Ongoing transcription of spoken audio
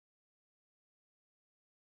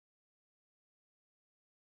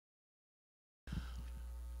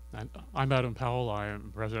And I'm Adam Powell. I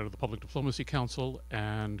am president of the Public Diplomacy Council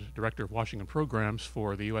and director of Washington programs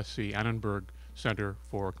for the USC Annenberg Center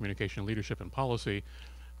for Communication Leadership and Policy.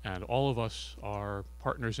 And all of us are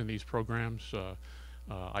partners in these programs.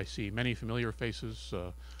 I see many familiar faces,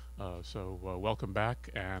 so welcome back.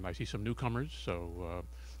 And I see some newcomers, so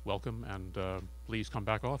welcome and please come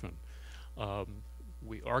back often.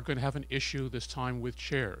 We are going to have an issue this time with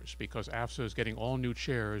chairs because AFSA is getting all new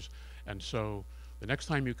chairs, and so the next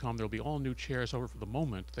time you come, there'll be all new chairs. However, for the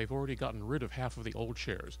moment, they've already gotten rid of half of the old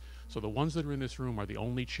chairs. So the ones that are in this room are the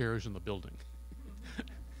only chairs in the building.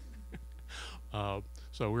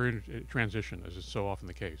 So we're in transition, as is so often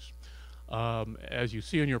the case. As you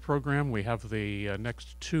see in your program, we have the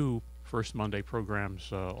next two First Monday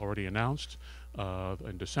programs already announced.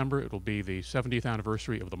 In December, it'll be the 70th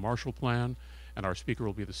anniversary of the Marshall Plan, and our speaker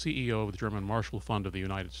will be the CEO of the German Marshall Fund of the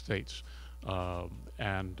United States.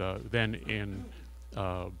 Then in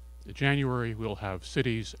January, we'll have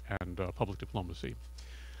cities and public diplomacy.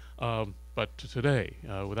 But today,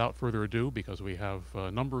 without further ado, because we have a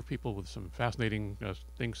number of people with some fascinating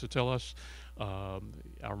things to tell us,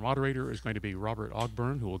 our moderator is going to be Robert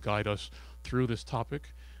Ogburn, who will guide us through this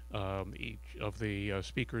topic. Each of the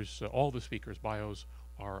speakers, all the speakers' bios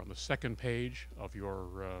are on the second page of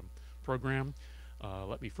your program.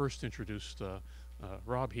 Let me first introduce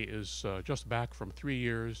Rob. He is just back from 3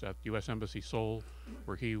 years at U.S. Embassy Seoul,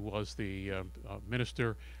 where he was the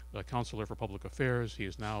minister, counselor for public affairs. He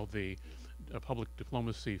is now the public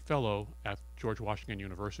diplomacy fellow at George Washington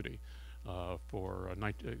University for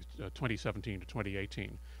 2017 to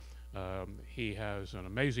 2018. He has an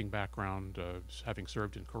amazing background, having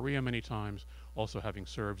served in Korea many times, also having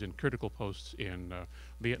served in critical posts in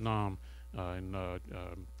Vietnam, in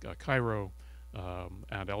Cairo,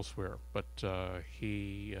 and elsewhere. But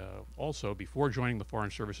he also, before joining the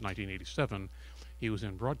Foreign Service in 1987, he was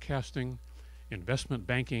in broadcasting, investment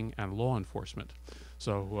banking, and law enforcement.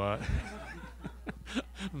 So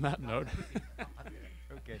on that note.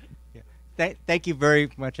 Okay. Yeah. Thank you very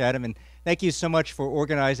much, Adam, and thank you so much for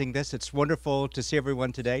organizing this. It's wonderful to see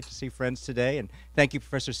everyone today, to see friends today, and thank you,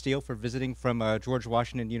 Professor Steele, for visiting from George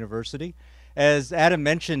Washington University. As Adam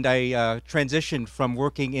mentioned, I transitioned from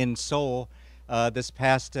working in Seoul this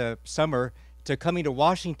past summer to coming to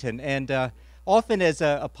Washington, and often as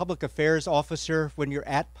a public affairs officer, when you're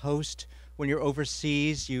at post, when you're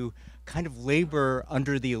overseas, you kind of labor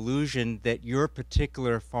under the illusion that your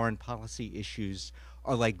particular foreign policy issues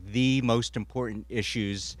are like the most important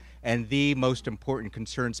issues and the most important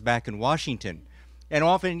concerns back in Washington. And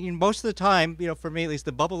often, most of the time, for me at least,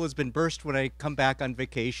 the bubble has been burst when I come back on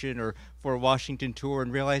vacation or for a Washington tour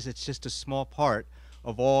and realize it's just a small part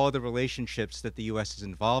of all the relationships that the U.S. is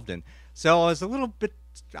involved in. So I was a little bit,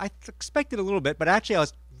 I expected a little bit, but actually I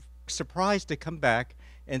was surprised to come back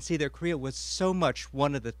and see that Korea was so much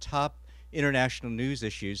one of the top international news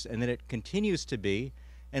issues, and that it continues to be,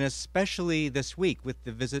 and especially this week with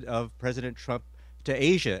the visit of President Trump to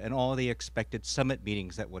Asia and all the expected summit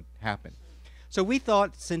meetings that would happen. So we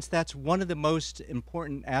thought, since that's one of the most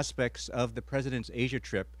important aspects of the president's Asia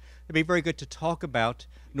trip, it'd be very good to talk about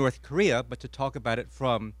North Korea, but to talk about it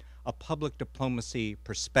from a public diplomacy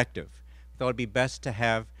perspective. We thought it'd be best to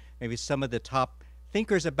have maybe some of the top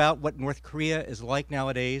thinkers about what North Korea is like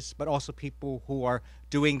nowadays, but also people who are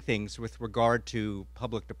doing things with regard to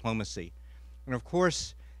public diplomacy. And of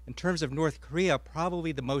course, in terms of North Korea,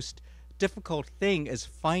 probably the most difficult thing is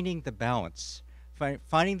finding the balance.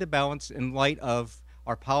 Finding the balance in light of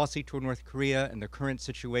our policy toward North Korea and the current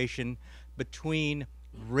situation between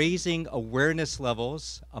raising awareness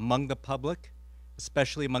levels among the public,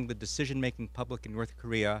 especially among the decision-making public in North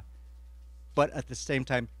Korea, but at the same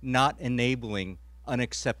time not enabling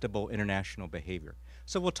unacceptable international behavior.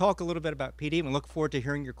 So we'll talk a little bit about PD, and we look forward to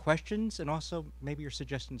hearing your questions and also maybe your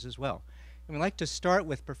suggestions as well. And we'd like to start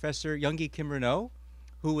with Professor Youngie Kim Renaud,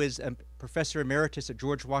 who is a professor emeritus at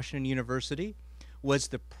George Washington University, was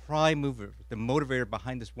the prime mover, the motivator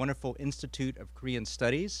behind this wonderful Institute of Korean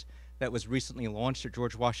Studies that was recently launched at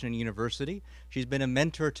George Washington University. She's been a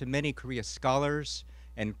mentor to many Korea scholars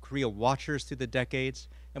and Korea watchers through the decades,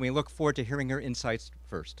 and we look forward to hearing her insights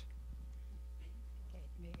first. Okay,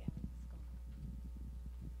 maybe I'll just go.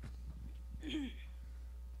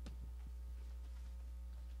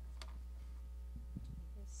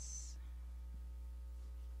 This,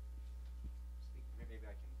 Maybe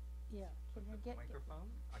I can yeah, can I get microphone.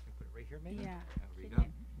 I can put it right here, maybe. Yeah. There we Can go.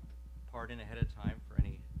 you- Pardon ahead of time for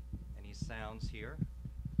any sounds here.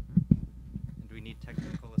 And do we need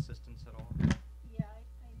technical assistance at all? Yeah,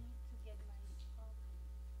 I need to get my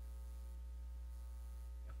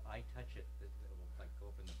If I touch it, it will like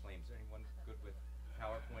go up in the flames. Is anyone good with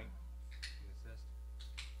PowerPoint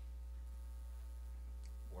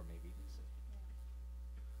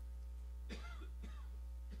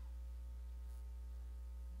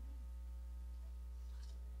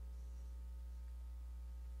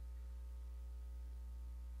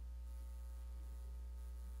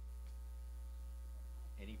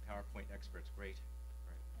PowerPoint experts. Great.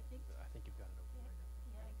 Right. I think you've got it open right now.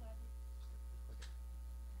 Yeah, I got it.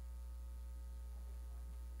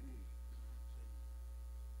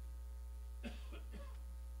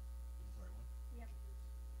 Yep.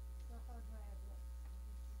 So how do I upload?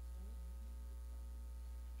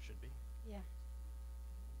 Should be. Yeah.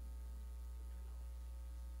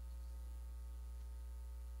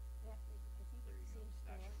 Yeah, I think it seems to work.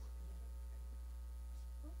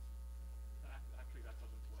 Actually, that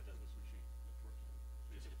doesn't work on this machine. It works.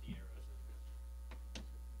 Just hit the arrows.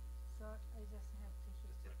 So I just have to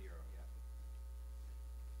hit. Just hit the arrow, yeah.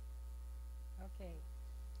 Okay.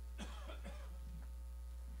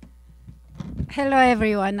 Hello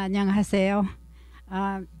everyone. 안녕하세요.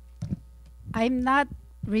 I'm not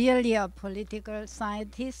really a political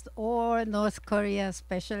scientist or North Korea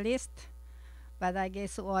specialist, but I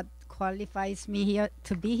guess what qualifies me here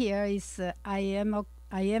to be here is I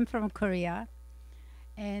am from Korea,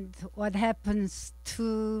 and what happens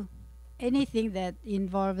to anything that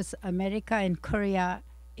involves America and Korea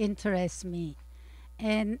interests me.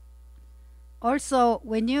 And also,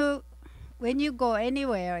 when you go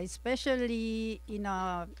anywhere, especially in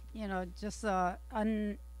just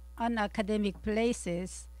unacademic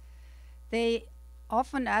places, they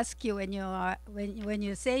often ask you when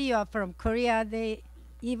you say you are from Korea, they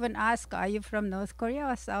even ask, are you from North Korea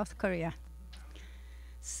or South Korea?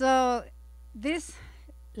 So this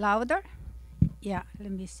louder? Yeah,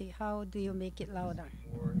 let me see. How do you make it louder?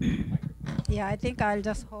 More microphone. Yeah, I think I'll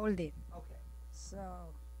just hold it. Okay.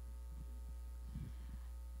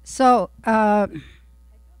 So,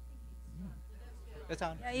 That's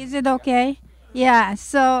on. is it okay? Yeah,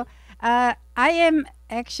 so I am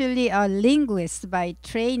actually a linguist by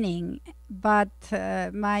training, but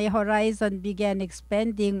my horizon began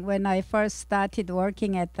expanding when I first started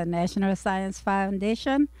working at the National Science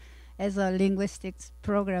Foundation as a linguistics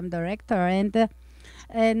program director.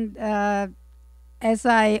 And as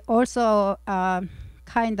I also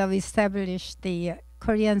kind of established the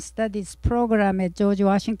Korean Studies program at George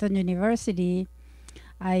Washington University,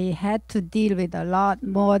 I had to deal with a lot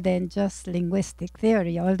more than just linguistic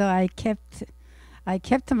theory, although I kept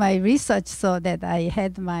my research so that I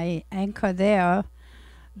had my anchor there.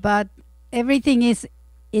 But everything is,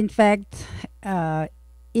 in fact,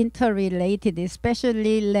 interrelated,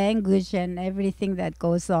 especially language and everything that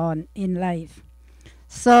goes on in life.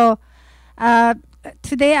 So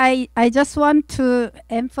today I just want to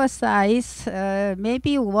emphasize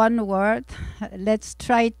maybe one word. Let's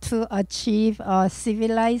try to achieve a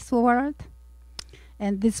civilized world.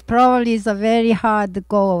 And this probably is a very hard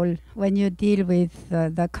goal when you deal with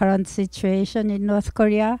the current situation in North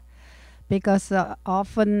Korea, because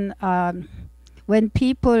often when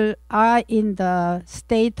people are in the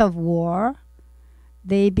state of war,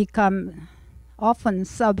 they become often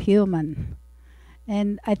subhuman.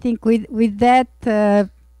 And I think with that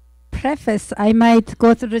preface, I might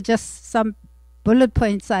go through just some bullet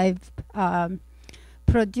points I've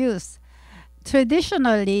produced.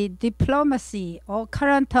 Traditionally, diplomacy or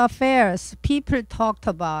current affairs, people talked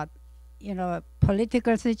about,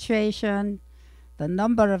 political situation, the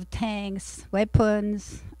number of tanks,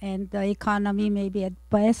 weapons, and the economy maybe at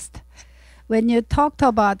best. When you talked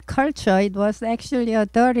about culture, it was actually a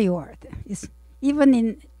dirty word. Even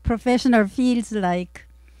in professional fields like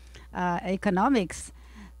economics,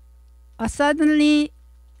 suddenly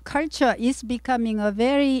culture is becoming a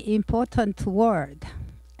very important word.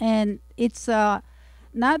 And it's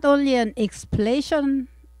not only an explanation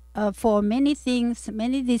for many things,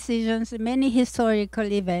 many decisions, many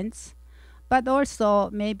historical events, but also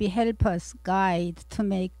maybe help us guide to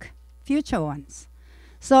make future ones.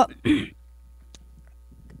 So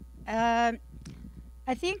I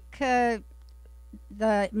think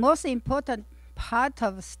the most important part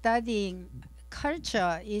of studying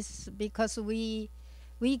culture is because we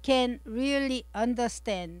can really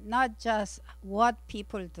understand not just what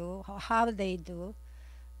people do, how they do,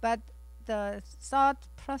 but the thought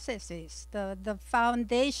processes, the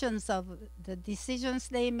foundations of the decisions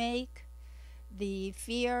they make, the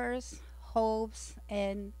fears, hopes,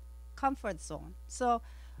 and comfort zone. So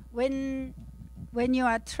when you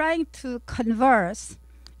are trying to converse,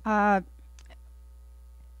 I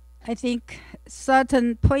think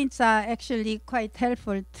certain points are actually quite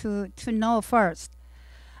helpful to know first.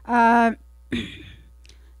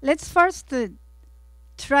 Let's first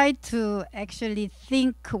try to actually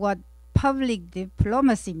think what public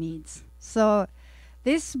diplomacy means. So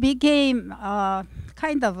this became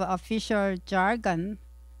kind of official jargon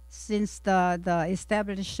since the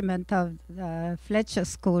establishment of the Fletcher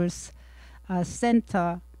School's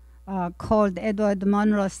Center called Edward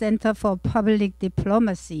Monroe Center for Public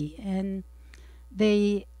Diplomacy, and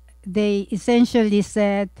they essentially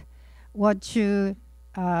said what you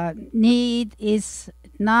need is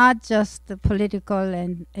not just the political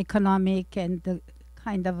and economic and the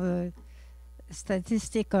kind of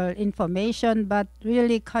statistical information, but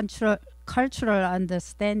really cultural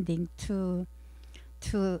understanding to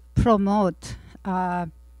promote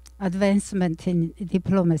advancement in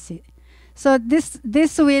diplomacy. So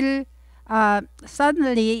this will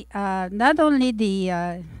suddenly not only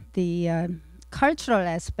the cultural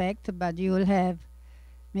aspect, but you will have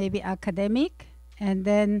maybe academic, and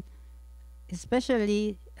then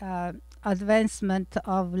especially advancement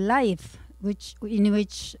of life, in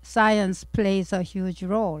which science plays a huge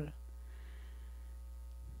role.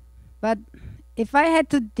 But if I had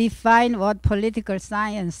to define what political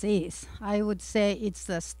science is, I would say it's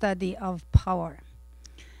the study of power.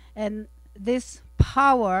 And this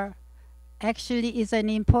power actually is an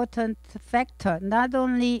important factor, not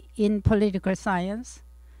only in political science.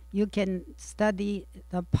 You can study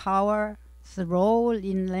the power's role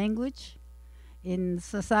in language, in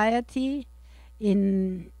society,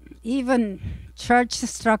 in even church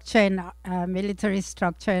structure and military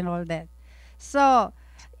structure and all that. So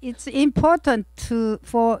it's important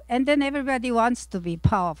and then everybody wants to be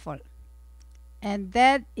powerful. And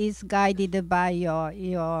that is guided by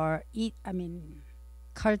your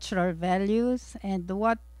cultural values and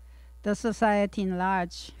what the society in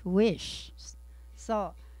large wishes.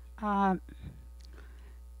 So,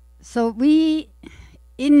 so we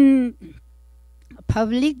in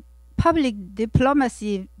public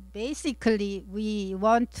diplomacy, basically we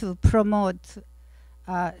want to promote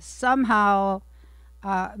somehow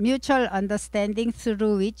mutual understanding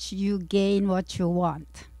through which you gain what you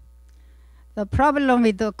want. The problem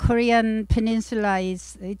with the Korean peninsula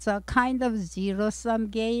is it's a kind of zero-sum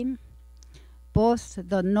game. Both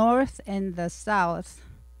the North and the South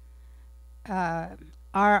are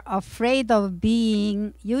afraid of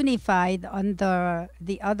being unified under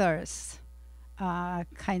the others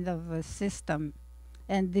kind of a system.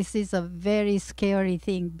 And this is a very scary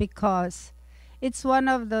thing, because it's one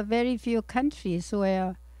of the very few countries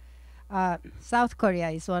where South Korea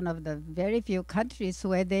is one of the very few countries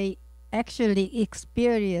where they actually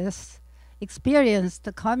experienced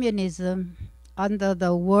communism under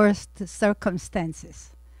the worst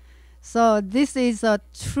circumstances. So this is a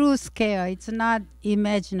true scare. It's not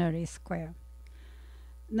imaginary scare.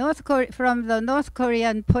 From the North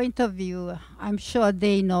Korean point of view, I'm sure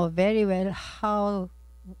they know very well how,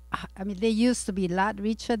 they used to be a lot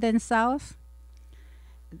richer than South.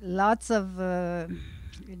 Lots of,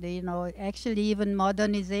 actually even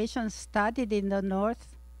modernization started in the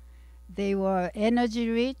North. They were energy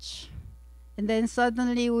rich, and then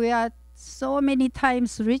suddenly we are so many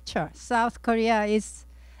times richer. South Korea is,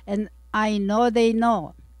 and I know they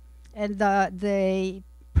know, and the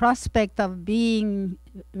prospect of being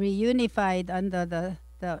reunified under the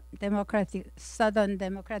Southern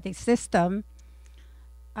democratic system,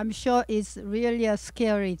 I'm sure is really a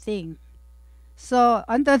scary thing. So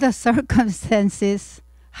under the circumstances,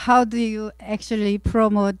 how do you actually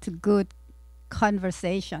promote good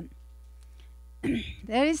conversation?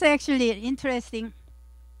 There is actually an interesting,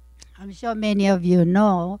 I'm sure many of you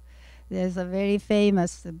know, there's a very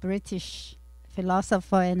famous British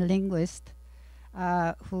philosopher and linguist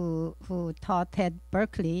who taught at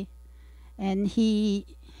Berkeley, and he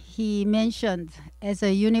mentioned as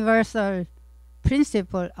a universal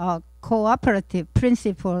principle, a cooperative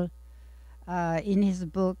principle in his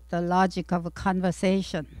book, The Logic of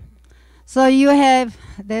Conversation. So you have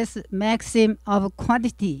this maxim of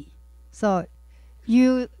quantity. So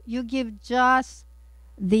you give just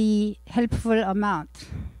the helpful amount,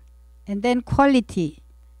 and then quality.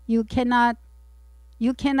 You cannot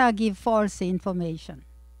give false information.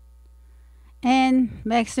 And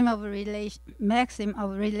maxim of relation,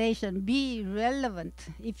 be relevant.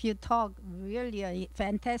 If you talk really a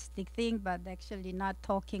fantastic thing, but actually not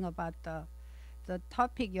talking about the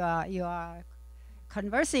topic you are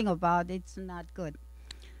conversing about, it's not good.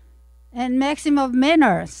 And maxim of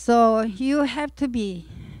manner. So you have to be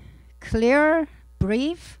clear,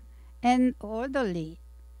 brief, and orderly.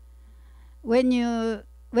 When you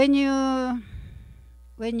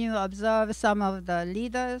observe some of the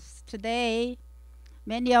leaders today,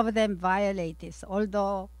 many of them violate this.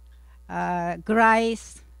 Although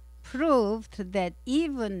Grice proved that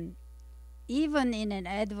even in an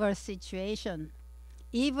adverse situation,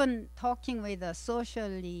 even talking with a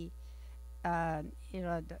socially not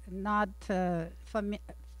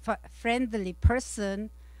friendly person,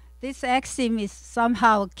 this axiom is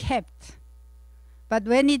somehow kept. But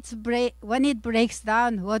when when it breaks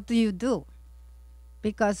down, what do you do?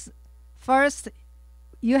 Because first,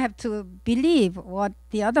 you have to believe what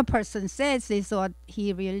the other person says is what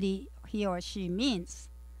he or she means.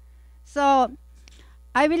 So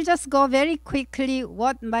I will just go very quickly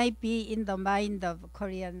what might be in the mind of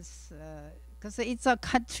Koreans, because it's a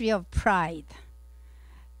country of pride,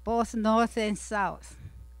 both North and South.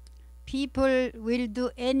 People will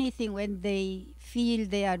do anything when they feel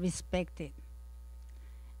they are respected.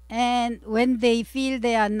 And when they feel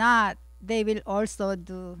they are not, they will also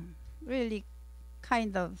do really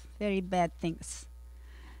kind of very bad things.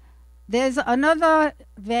 There's another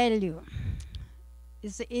value,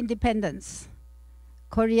 is independence.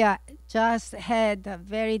 Korea just had a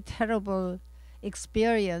very terrible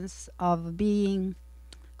experience of being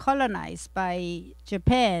colonized by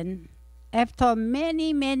Japan after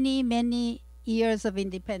many, many, many years of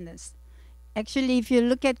independence. Actually, if you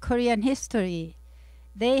look at Korean history,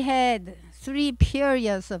 they had 3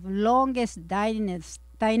 periods of longest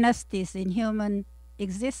dynasties in human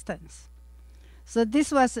existence. So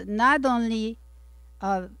this was not only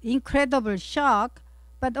an incredible shock,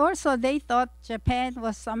 but also they thought Japan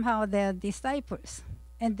was somehow their disciples.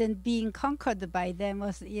 And then being conquered by them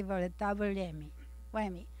was even a double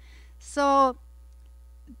whammy. So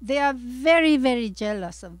they are very, very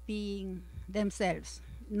jealous of being themselves,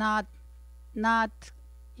 not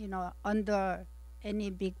under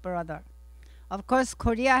any big brother. Of course,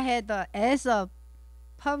 Korea had, as a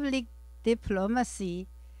public diplomacy,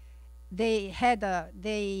 they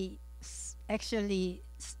actually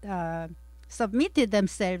submitted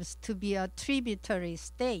themselves to be a tributary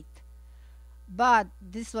state. But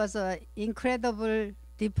this was an incredible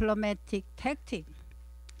diplomatic tactic,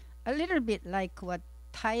 a little bit like what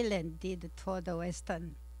Thailand did toward the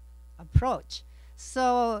Western approach.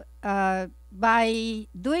 So by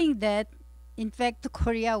doing that, in fact,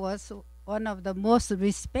 Korea was one of the most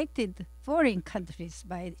respected foreign countries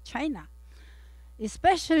by China,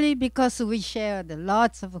 especially because we shared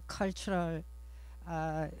lots of cultural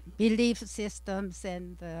belief systems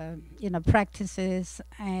and practices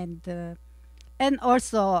and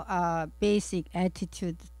also basic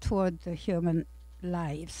attitude toward the human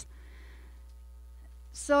lives.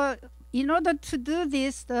 So in order to do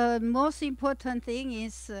this, the most important thing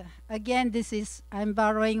is, again, I'm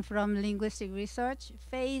borrowing from linguistic research,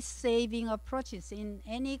 face-saving approaches in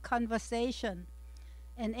any conversation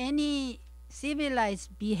and any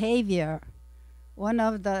civilized behavior. One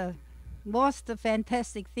of the most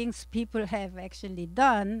fantastic things people have actually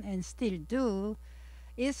done and still do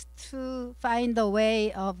is to find a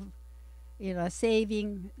way of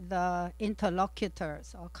saving the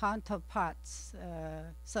interlocutors or counterparts.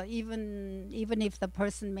 So even if the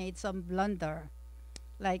person made some blunder,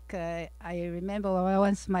 like I remember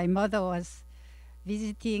once my mother was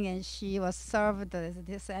visiting and she was served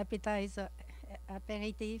this appetizer,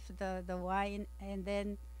 aperitif, the wine, and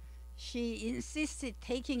then she insisted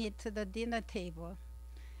taking it to the dinner table.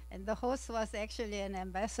 And the host was actually an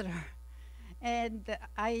ambassador. And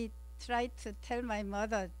I tried to tell my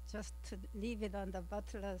mother just to leave it on the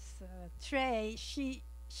butler's tray.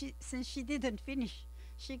 Since she didn't finish,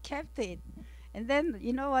 she kept it. And then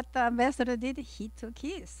you know what the ambassador did? He took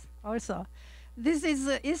his also. This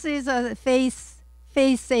is a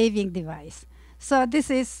face-saving device. So this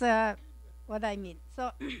is what I mean.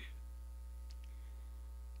 So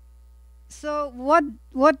so what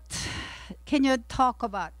can you talk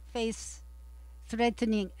about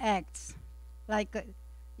face-threatening acts? Like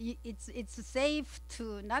it's safe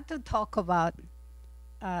to not to talk about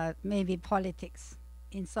maybe politics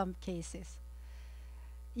in some cases.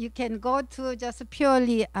 You can go to just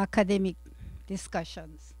purely academic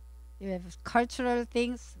discussions. You have cultural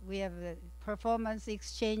things. We have performance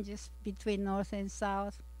exchanges between North and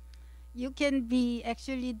South. You can be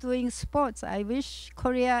actually doing sports. I wish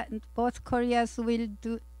both Koreas will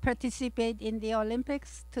participate in the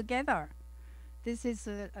Olympics together. This is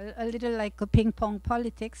a little like a ping pong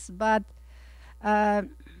politics, but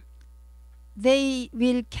they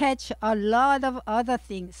will catch a lot of other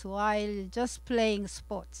things while just playing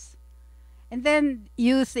sports. And then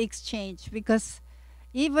youth exchange, because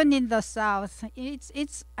even in the South,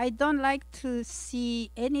 I don't like to see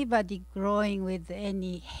anybody growing with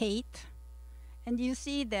any hate. And you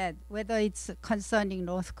see that whether it's concerning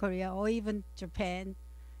North Korea or even Japan,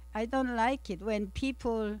 I don't like it when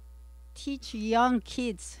people teach young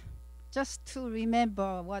kids just to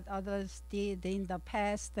remember what others did in the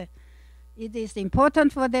past. It is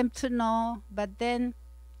important for them to know, but then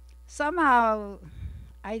somehow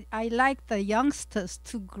I like the youngsters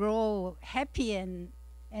to grow happy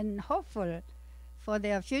and hopeful for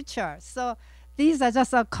their future. So these are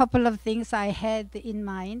just a couple of things I had in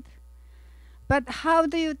mind. But how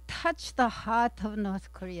do you touch the heart of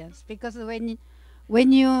North Koreans? Because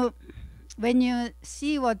when you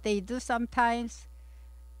see what they do, sometimes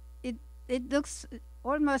it looks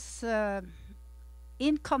almost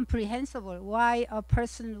incomprehensible why a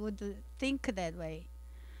person would think that way.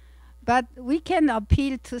 But we can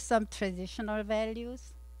appeal to some traditional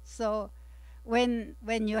values. So when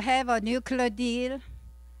you have a nuclear deal,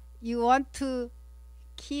 you want to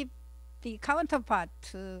keep the counterpart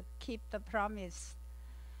to keep the promise.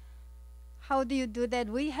 How do you do that?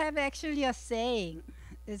 We have actually a saying.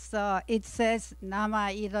 It says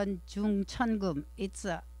 "Nama iron jung chongum." It's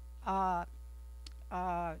a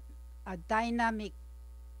dynamic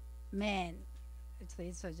man.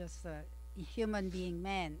 It's just a human being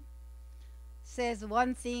man. Says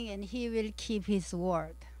one thing and he will keep his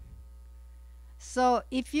word. So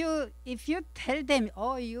if you tell them,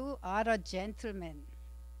 oh, you are a gentleman,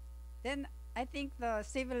 then I think the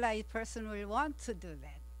civilized person will want to do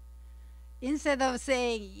that. Instead of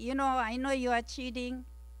saying, you know, I know you are cheating,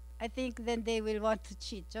 I think then they will want to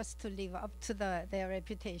cheat just to live up to their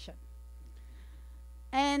reputation.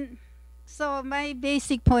 And so my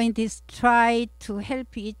basic point is try to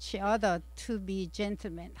help each other to be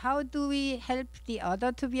gentlemen. How do we help the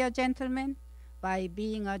other to be a gentleman? By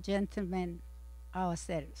being a gentleman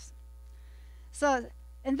ourselves. So,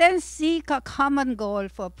 and then seek a common goal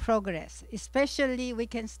for progress. Especially we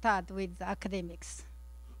can start with academics.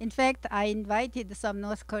 In fact, I invited some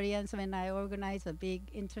North Koreans when I organized a big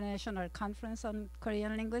international conference on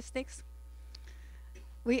Korean linguistics.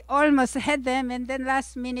 We almost had them, and then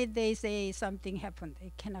last minute they say something happened,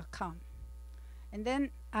 they cannot come. And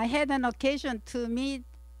then I had an occasion to meet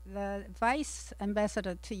the vice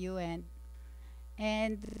ambassador to UN,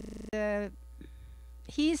 and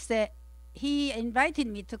he invited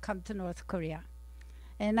me to come to North Korea.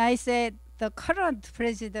 And I said, the current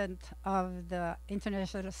president of the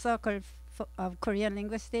International Circle of Korean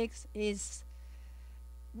Linguistics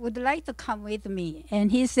would like to come with me.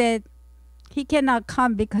 And he said, he cannot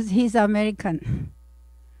come because he's American.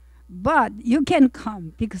 But you can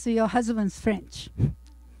come because your husband's French.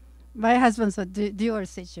 My husband's a dual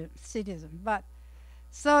citizen. But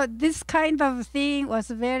so this kind of thing was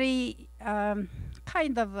very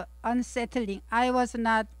kind of unsettling. I was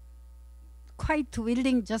not quite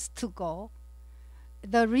willing just to go.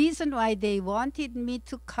 The reason why they wanted me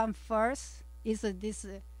to come first is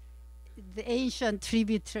the ancient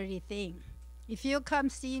tributary thing. If you come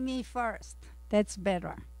see me first, that's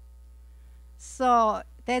better. So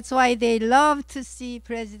that's why they love to see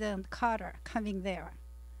President Carter coming there.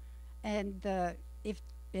 And if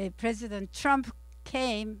President Trump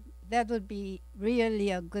came, that would be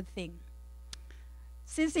really a good thing.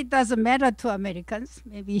 Since it doesn't matter to Americans,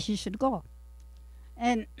 maybe he should go.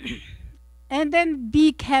 And then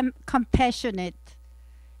be compassionate.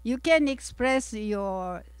 You can express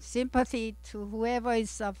your sympathy to whoever is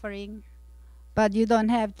suffering, but you don't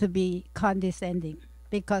have to be condescending,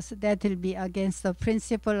 because that will be against the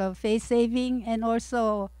principle of face saving and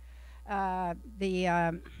also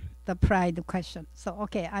the pride question. So,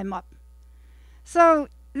 okay, I'm up. So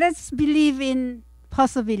let's believe in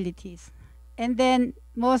possibilities. And then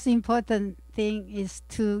most important thing is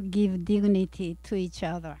to give dignity to each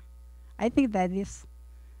other. I think that is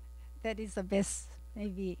the best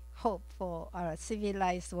maybe hope for our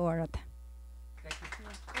civilized world. Thank you.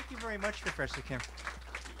 Thank you very much, Professor Kim.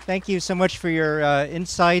 Thank you so much for your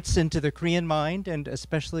insights into the Korean mind, and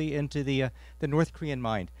especially into the North Korean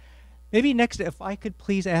mind. Maybe next, if I could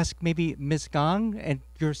please ask maybe Ms. Kang, and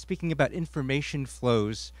you're speaking about information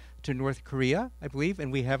flows to North Korea, I believe,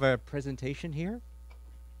 and we have a presentation here.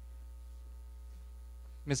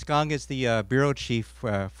 Ms. Kang is the bureau chief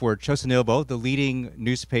for Chosunilbo, the leading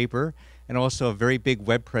newspaper, and also a very big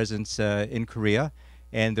web presence in Korea,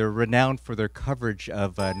 and they're renowned for their coverage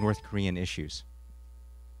of North Korean issues.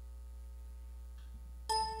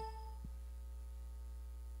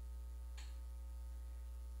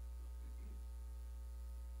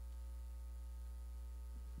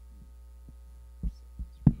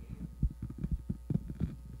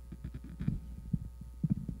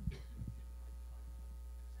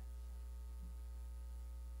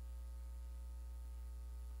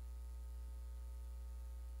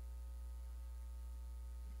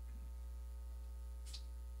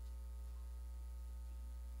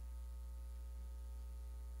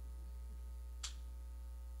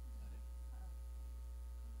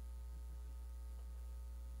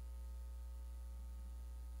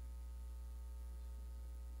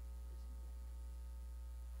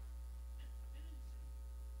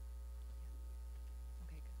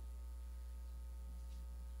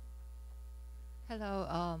 Hello,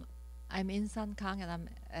 I'm Insun Kang, and I'm,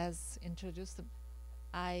 as introduced,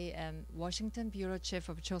 I am Washington Bureau Chief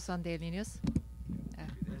of Chosun Daily News.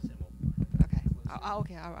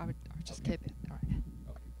 Okay, I'll just keep it. All right.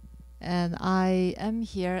 And I am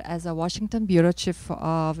here as a Washington Bureau Chief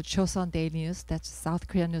of Chosun Daily News, that's South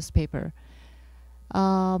Korean newspaper.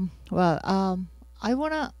 I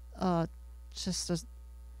wanna I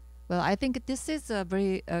think this is a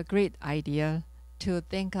very great idea to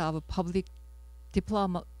think of public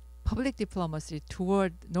diplomacy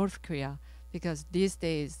toward North Korea, because these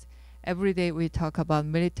days, every day we talk about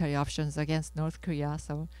military options against North Korea.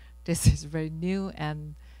 So this is very new,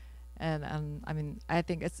 and I mean, I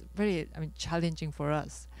think it's very challenging for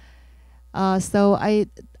us. So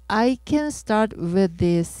I can start with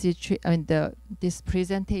this this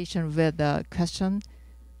presentation with the question: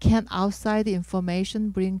 can outside information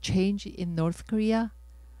bring change in North Korea?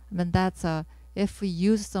 I mean, that's if we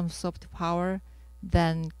use some soft power,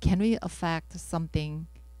 then can we affect something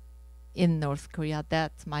in North Korea?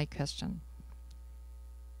 That's my question.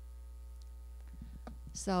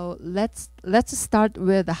 So let's start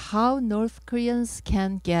with how North Koreans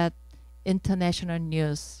can get international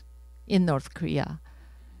news in North Korea.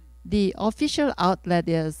 The official outlet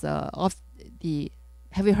is have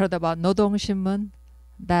you heard about Nodong Shinmun?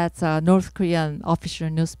 That's a North Korean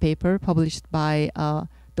official newspaper published by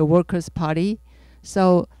the Workers' Party.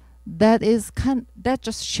 So that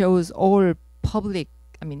just shows all public,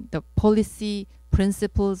 the policy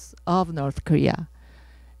principles of North Korea.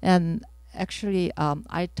 And actually,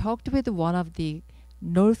 I talked with one of the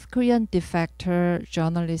North Korean defector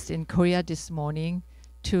journalists in Korea this morning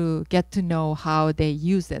to get to know how they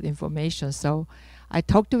use that information. So I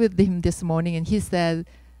talked with him this morning, and he said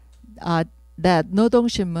that Nodong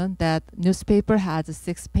Shinmun, that newspaper, has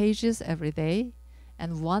 6 pages every day,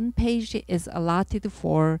 and 1 page is allotted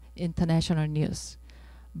for international news.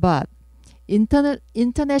 But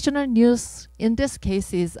international news in this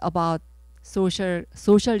case is about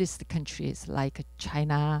socialist countries like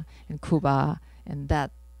China and Cuba and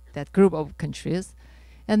that group of countries.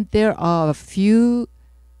 And there are a few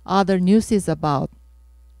other news about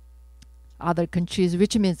other countries,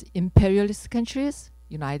 which means imperialist countries,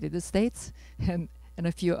 United States, and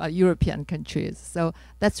a few European countries. So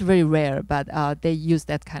that's very rare, but they use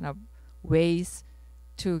that kind of ways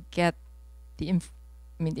to get the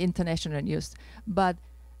international news. But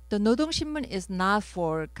the Nodong Shinmun is not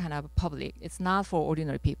for kind of public. It's not for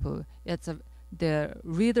ordinary people. The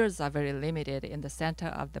readers are very limited in the center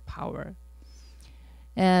of the power.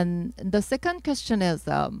 And the second question is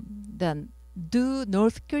then, do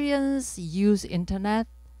North Koreans use internet?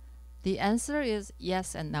 The answer is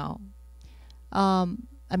yes and no.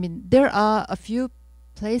 There are a few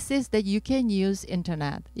places that you can use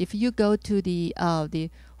internet. If you go to the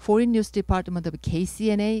Foreign News Department of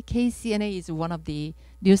KCNA is one of the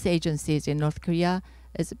news agencies in North Korea.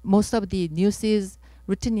 Most of the news is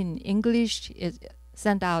written in English, is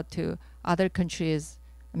sent out to other countries.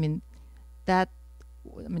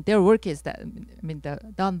 Their work is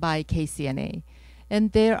done by KCNA.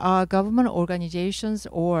 And there are government organizations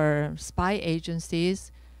or spy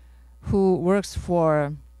agencies who works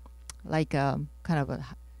for like kind of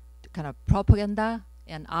propaganda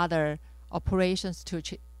and other operations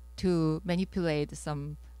to manipulate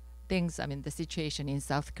some things. The situation in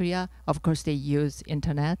South Korea. Of course, they use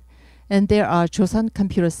internet. And there are Chosun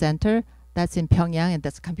Computer Center, that's in Pyongyang, and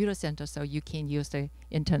that's a computer center, so you can use the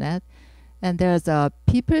internet. And there's a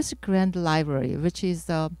People's Grand Library, which is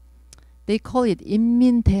they call it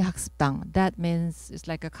인민대학습당. That means it's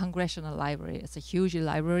like a congressional library. It's a huge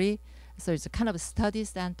library. So it's a kind of a study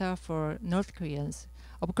center for North Koreans.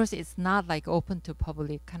 Of course, it's not like open to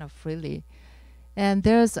public kind of freely. And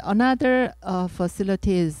there's another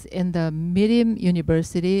facilities in the Mirim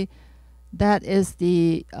University. That is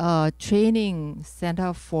the training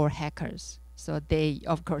center for hackers. So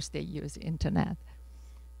of course, they use internet.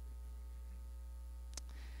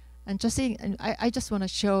 And I just want to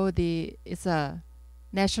show it's a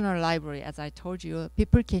national library. As I told you,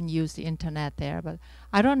 people can use the internet there, but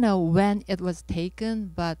I don't know when it was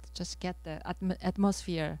taken, but just get the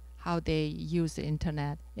atmosphere, how they use the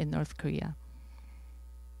internet in North Korea.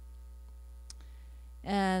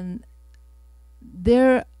 And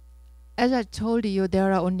there, as I told you,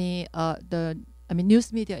 there are only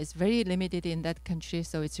news media is very limited in that country,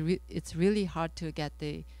 so it's really hard to get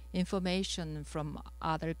the information from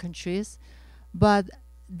other countries. But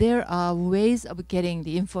there are ways of getting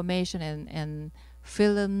the information and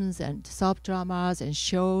films and soap dramas and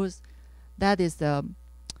shows. That is the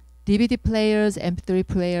DVD players, MP3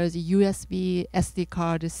 players, USB, SD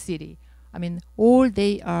card, CD. All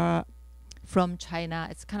they are from China.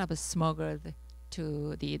 It's kind of smuggled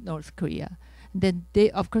to the North Korea. Then they,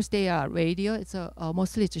 of course, they are radio. It's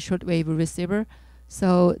mostly it's a shortwave receiver,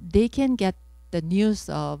 so they can get the news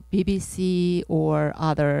of BBC or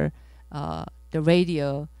other the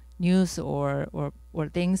radio news or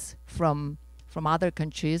things from other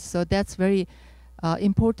countries. So that's very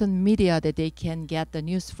important media that they can get the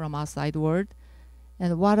news from outside world.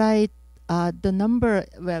 And what the number,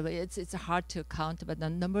 well, it's hard to count, but the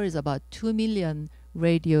number is about 2 million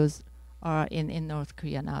radios are in North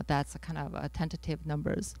Korea now. That's a kind of tentative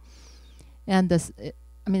numbers. And this,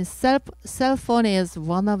 I mean, cell phone is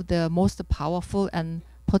one of the most powerful and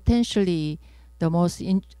potentially the most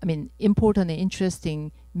important and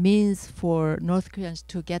interesting means for North Koreans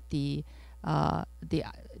to get the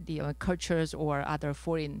cultures or other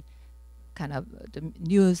foreign kind of the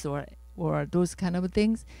news or those kind of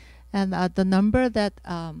things. And the number that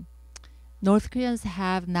North Koreans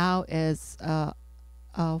have now is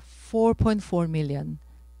 4.4 million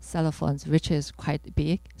cell phones, which is quite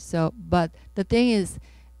big. So, but the thing is,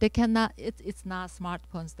 they cannot. It's not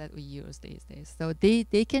smartphones that we use these days. So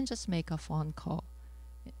they can just make a phone call,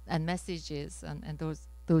 and messages and those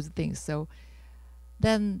things. So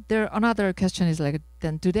then another question is like,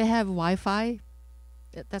 then do they have Wi-Fi?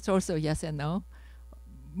 That's also yes and no.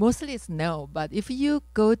 Mostly it's no. But if you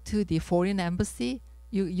go to the foreign embassy,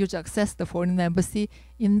 you access the foreign embassy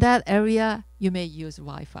in that area, you may use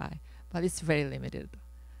Wi-Fi, but it's very limited.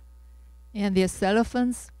 And the cell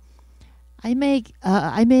phones, I may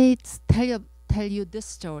tell you this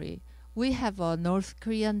story. We have a North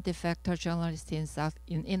Korean de facto journalist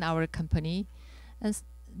in our company, and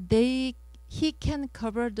he can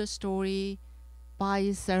cover the story by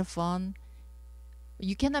his cell phone.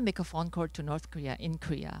 You cannot make a phone call to North Korea in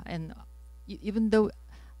Korea, and even though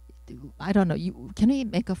I don't know, can we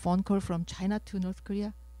make a phone call from China to North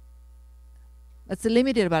Korea? It's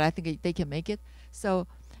limited, but I think they can make it. So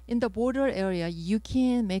in the border area, you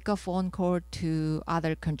can make a phone call to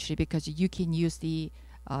other country because you can use the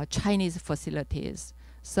Chinese facilities.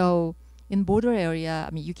 So in border area,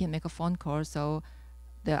 I mean, you can make a phone call. So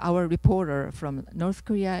our reporter from North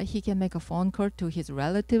Korea, he can make a phone call to his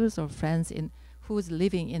relatives or friends who's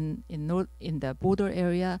living in the border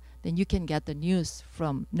area. Then you can get the news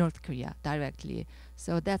from North Korea directly.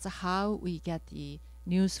 So that's how we get the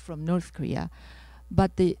news from North Korea.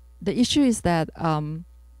 But the issue is that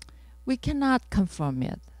we cannot confirm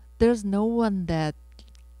it. There's no one that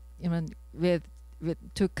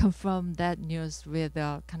to confirm that news with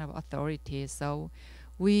kind of authority. So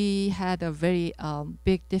we had a very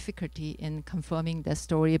big difficulty in confirming the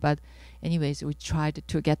story. But anyways, we tried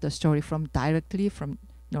to get the story directly from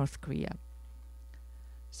North Korea.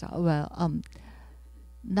 So well,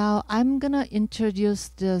 now I'm gonna introduce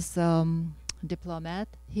this diplomat.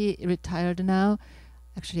 He retired now.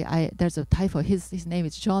 Actually, there's a typo. His name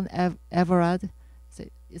is John Everard. So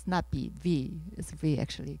it's not V. It's V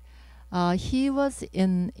actually. He was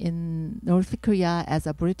in North Korea as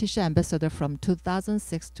a British ambassador from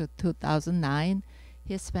 2006 to 2009.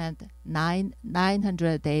 He spent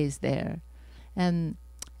 900 days there, and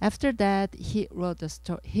after that he wrote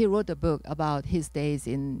a book about his days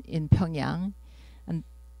in Pyongyang. And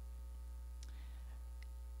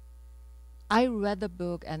I read the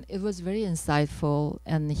book, and it was very insightful.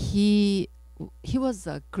 And he was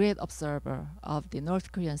a great observer of the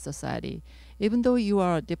North Korean society. Even though you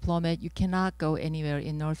are a diplomat, you cannot go anywhere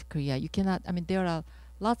in North Korea. You cannot. I mean, there are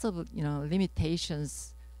lots of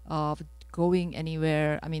limitations of going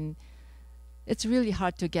anywhere. I mean, it's really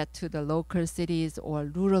hard to get to the local cities or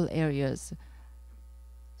rural areas.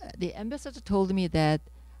 The ambassador told me that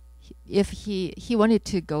if he wanted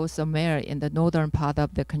to go somewhere in the northern part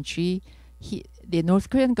of the country, the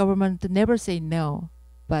North Korean government never say no,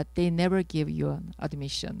 but they never give you an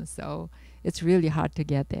admission. So it's really hard to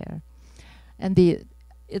get there. And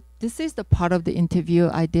this is the part of the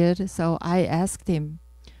interview I did. So I asked him,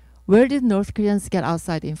 where did North Koreans get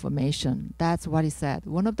outside information? That's what he said.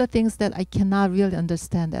 One of the things that I cannot really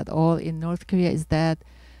understand at all in North Korea is that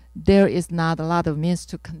there is not a lot of means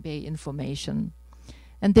to convey information.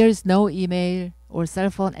 And there is no email or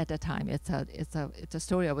cell phone at the time. It's a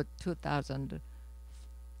story of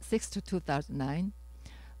 2006 to 2009.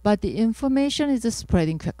 But the information is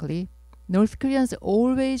spreading quickly. North Koreans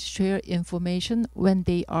always share information when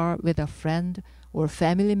they are with a friend or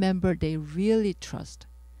family member they really trust.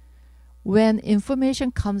 When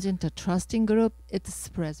information comes into trusting group, it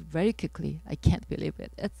spreads very quickly. I can't believe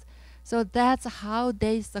it. So that's how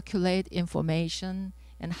they circulate information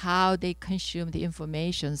and how they consume the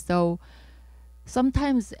information. So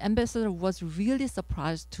sometimes ambassador was really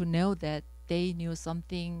surprised to know that they knew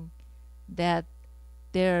something that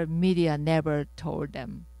their media never told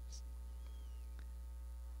them.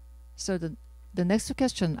 So the next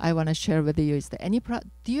question I want to share with you is that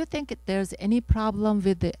do you think there's any problem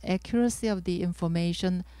with the accuracy of the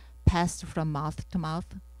information passed from mouth to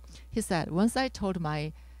mouth? He said, once I told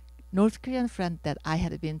my North Korean friend that I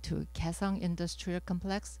had been to Kaesong Industrial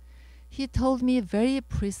Complex, he told me very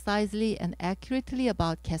precisely and accurately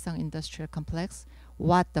about Kaesong Industrial Complex,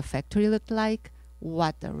 what the factory looked like,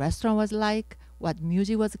 what the restaurant was like, what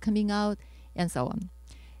music was coming out, and so on.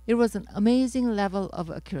 It was an amazing level of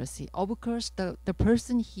accuracy. Of course, the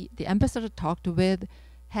person the ambassador talked with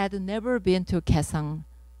had never been to Kaesong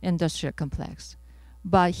Industrial Complex,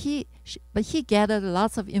 but he gathered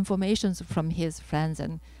lots of information from his friends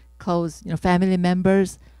and close family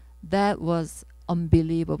members that was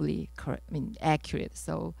unbelievably accurate.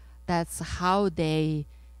 So that's how they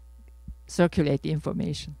circulate the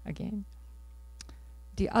information again.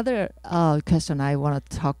 The other question I want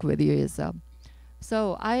to talk with you is,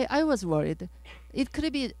 so I was worried. It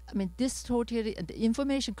could be, distorted. The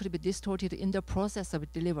information could be distorted in the process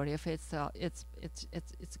of delivery if it's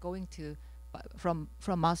going to from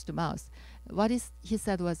mouth to mouth. He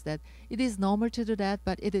said was that it is normal to do that,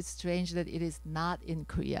 but it is strange that it is not in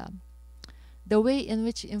Korea. The way in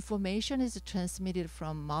which information is transmitted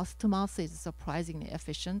from mouth to mouth is surprisingly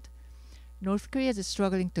efficient. North Korea is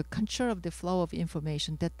struggling to control the flow of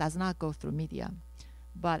information that does not go through media.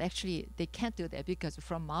 But actually, they can't do that because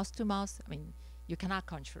from mouth to mouth, you cannot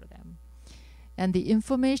control them. And the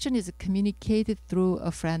information is communicated through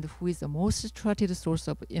a friend who is the most trusted source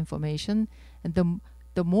of information. And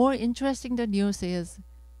the more interesting the news is,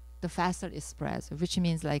 the faster it spreads, which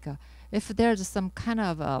means if there's some kind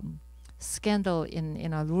of scandal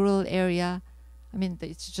in a rural area,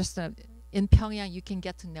 it's just in Pyongyang, you can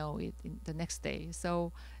get to know it in the next day.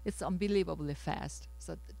 So it's unbelievably fast.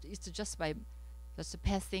 So it's just by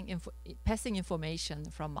passing information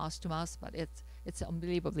from mouth to mouth, but it's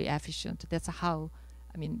unbelievably efficient. That's how,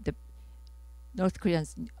 the North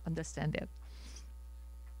Koreans understand it.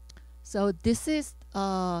 So this is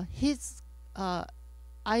his.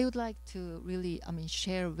 I would like to really,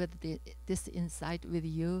 share with this insight with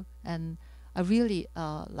you, and I really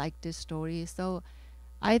like this story. So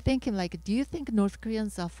I think him do you think North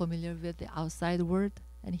Koreans are familiar with the outside world?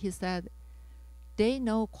 And he said, they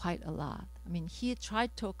know quite a lot. He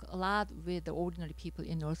tried to talk a lot with the ordinary people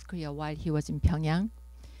in North Korea while he was in Pyongyang.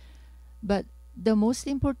 But the most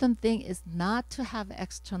important thing is not to have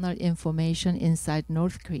external information inside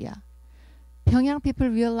North Korea. Pyongyang people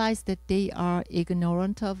realize that they are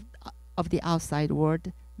ignorant of the outside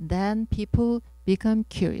world. Then people become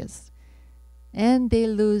curious, and they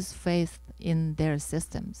lose faith in their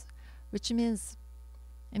systems, which means,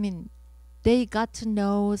 they got to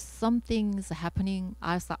know something's happening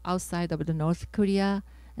outside of the North Korea,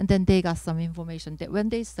 and then they got some information that when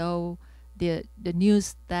they saw the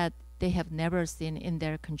news that they have never seen in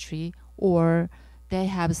their country, or they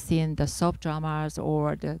have seen the soap dramas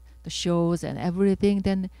or the shows and everything,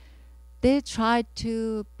 then they tried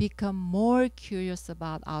to become more curious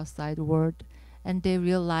about outside world, and they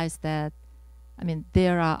realized that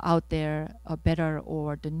there are out there a better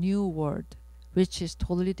or the new world, which is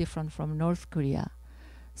totally different from North Korea.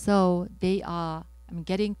 So they are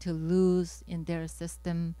getting to lose in their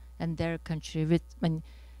system and their country. Which,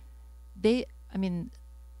 they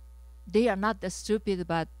are not that stupid,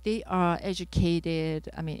 but they are educated.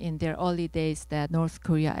 In their early days, that North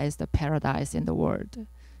Korea is the paradise in the world.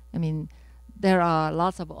 There are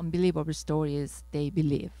lots of unbelievable stories they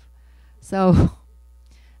believe. So,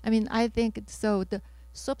 I think so. The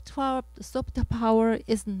soft power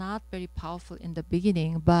is not very powerful in the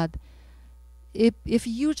beginning, but if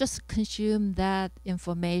you just consume that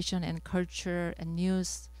information and culture and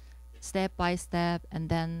news step by step, and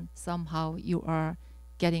then somehow you are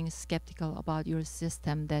getting skeptical about your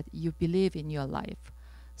system that you believe in your life.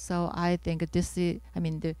 So I think this is,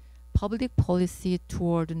 the public policy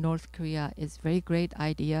toward North Korea is very great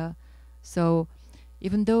idea. So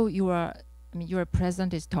even though your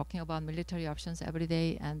president is talking about military options every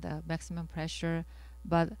day and maximum pressure,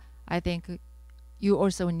 but I think you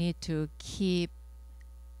also need to keep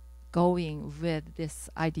going with this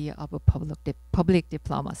idea of a public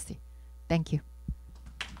diplomacy. Thank you.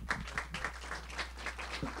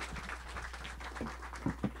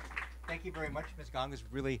 Thank you very much, Ms. Kang. It's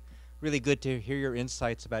really, really good to hear your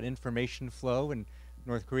insights about information flow in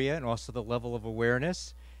North Korea and also the level of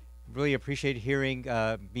awareness. Really appreciate hearing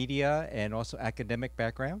media and also academic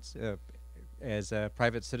backgrounds as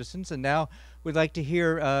private citizens. And now we'd like to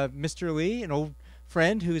hear Mr. Lee, an old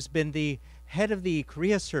friend who's been the head of the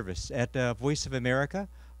Korea service at Voice of America,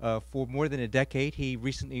 for more than a decade. He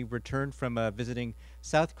recently returned from visiting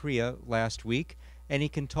South Korea last week, and he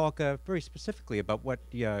can talk very specifically about what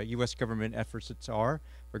the U.S. government efforts are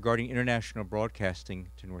regarding international broadcasting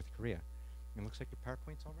to North Korea. It looks like your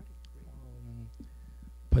PowerPoint's already.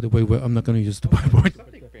 By the way, I'm not going to use the PowerPoint.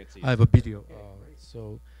 Something fancy. I have a video.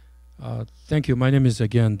 Thank you. My name is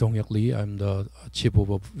again Hyuk Lee. I'm the chief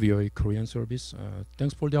of VOA Korean service.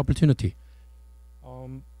 Thanks for the opportunity.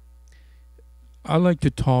 I'd like to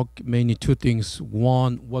talk mainly two things.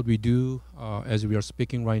 One, what we do as we are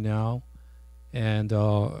speaking right now, and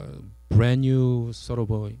brand new sort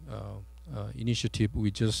of initiative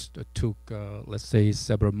we just took, let's say,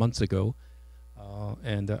 several months ago.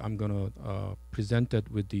 And I'm going to present it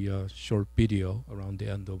with the short video around the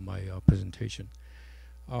end of my presentation.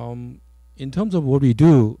 In terms of what we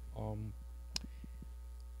do,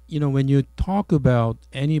 when you talk about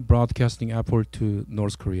any broadcasting effort to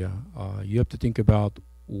North Korea, you have to think about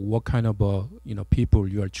what kind of people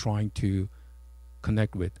you are trying to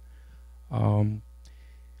connect with.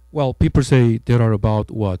 Well, people say there are about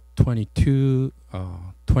 22,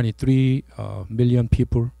 23 million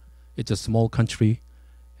people. It's a small country,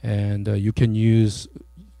 and you can use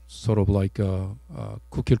sort of like a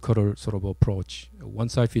cookie cutter sort of approach, a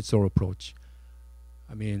one-size-fits-all approach.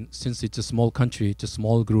 I mean, since it's a small country, it's a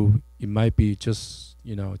small group, it might be just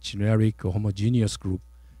generic or homogeneous group.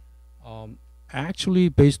 Actually,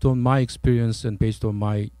 based on my experience and based on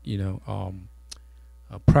my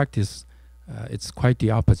practice, it's quite the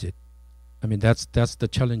opposite. I mean, that's the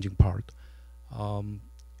challenging part.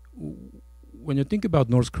 When you think about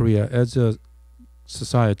North Korea as a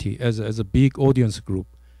society, as a big audience group,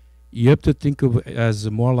 you have to think of it as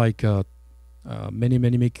more like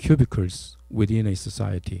many cubicles within a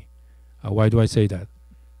society. Why do I say that?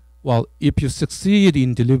 Well, if you succeed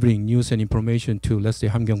in delivering news and information to, let's say,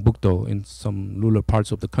 Hamgyeongbuk-do in some rural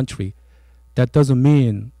parts of the country, that doesn't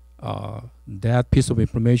mean that piece of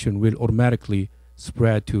information will automatically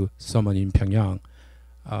spread to someone in Pyongyang.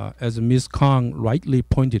 As Ms. Kang rightly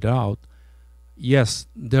pointed out, yes,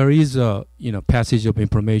 there is a passage of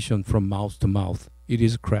information from mouth to mouth. It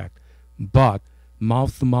is correct, but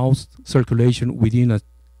mouth-to-mouth circulation within a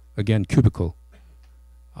cubicle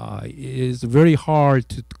is very hard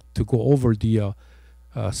to go over the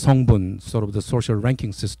songbun, sort of the social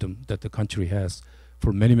ranking system that the country has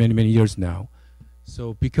for many years now.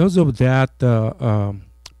 So because of that,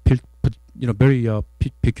 very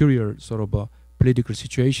peculiar sort of political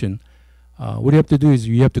situation, what you have to do is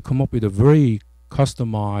you have to come up with a very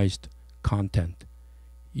customized content.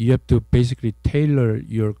 You have to basically tailor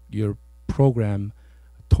your program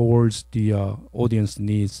towards the audience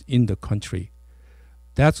needs in the country.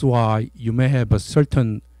 That's why you may have a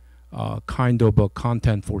certain kind of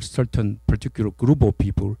content for certain particular group of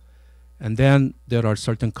people, and then there are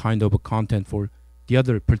certain kind of content for the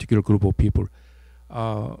other particular group of people.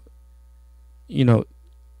 When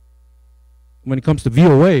it comes to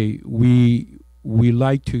VOA, we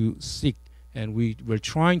like to seek, and we're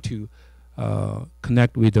trying to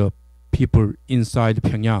connect with the people inside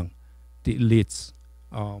Pyongyang, the elites.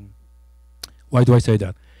 Why do I say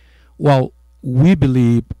that? Well, we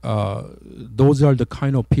believe those are the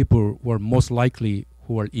kind of people who are most likely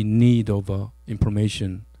who are in need of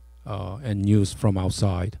information and news from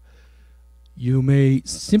outside. You may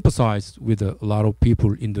sympathize with a lot of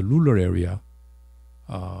people in the rural area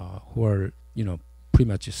who are, pretty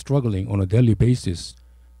much struggling on a daily basis,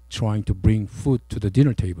 trying to bring food to the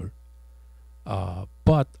dinner table.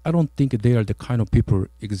 But I don't think they are the kind of people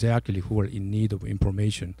exactly who are in need of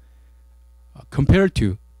information compared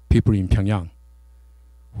to people in Pyongyang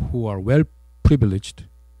who are well privileged,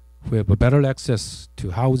 who have a better access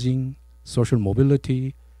to housing, social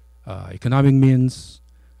mobility, economic means.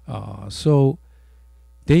 So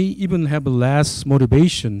they even have less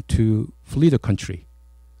motivation to flee the country,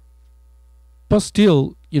 but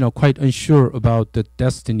still, quite unsure about the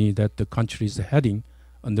destiny that the country is heading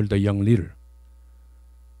under the young leader.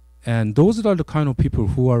 And those are the kind of people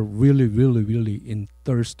who are really in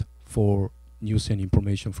thirst for news and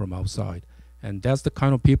information from outside. And that's the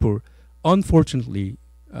kind of people, unfortunately,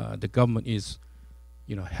 the government is,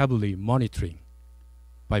 heavily monitoring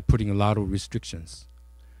by putting a lot of restrictions.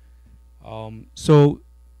 So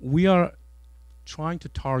we are trying to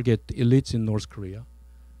target the elites in North Korea,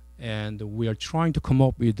 and we are trying to come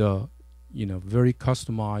up with a, very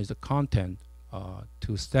customized content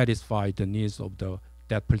to satisfy the needs of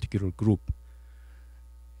that particular group.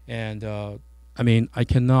 And I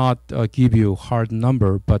cannot give you a hard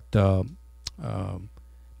number, but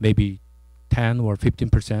maybe 10 or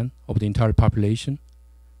 15% of the entire population.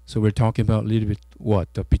 So we're talking about a little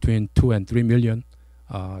bit, between 2 and 3 million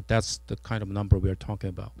That's the kind of number we are talking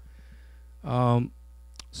about.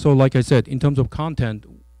 So like I said, in terms of content,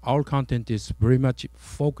 our content is very much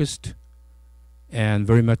focused and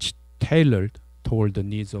very much tailored toward the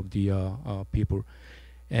needs of the people.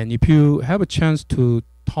 And if you have a chance to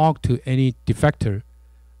talk to any defector,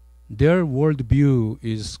 their worldview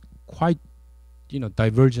is quite,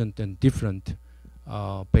 divergent and different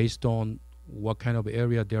based on what kind of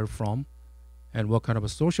area they're from and what kind of a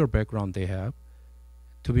social background they have.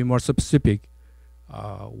 To be more specific,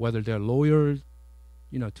 whether they're loyal,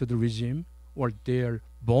 to the regime, or they're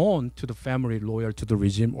born to the family loyal to the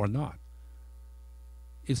regime or not.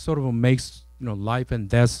 It sort of makes life and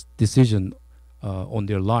death decision on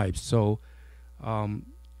their lives. So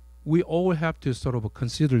we all have to sort of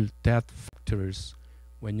consider that factors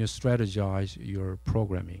when you strategize your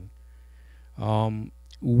programming.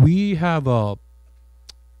 We have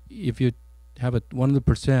if you have a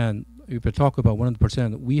 100%, if you talk about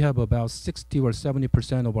 100%, we have about 60 or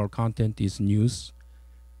 70% of our content is news,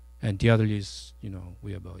 and the other is,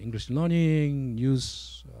 we have English learning,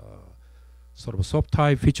 news, sort of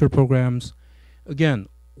subtype feature programs. Again,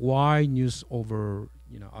 why news over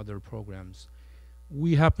other programs?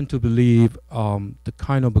 We happen to believe the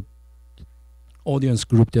kind of audience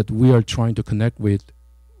group that we are trying to connect with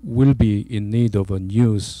will be in need of a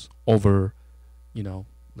news over,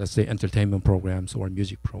 let's say entertainment programs or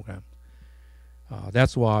music programs.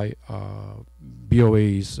 That's why BOA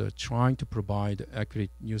is trying to provide accurate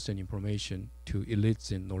news and information to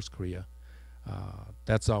elites in North Korea.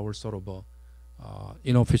 That's our sort of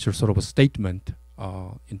unofficial sort of a statement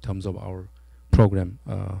in terms of our program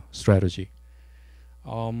strategy.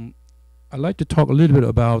 I'd like to talk a little bit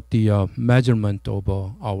about the measurement of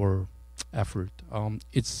our effort.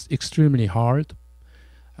 It's extremely hard.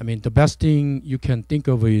 I mean, the best thing you can think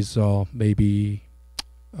of is maybe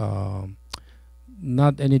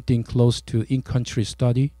not anything close to in-country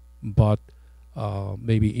study, but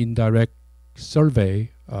maybe indirect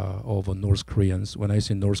survey of North Koreans. When I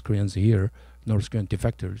say North Koreans here, North Korean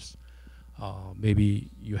defectors, maybe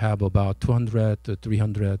you have about 200 to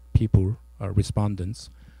 300 people, respondents,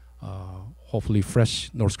 hopefully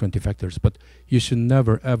fresh North Korean defectors, but you should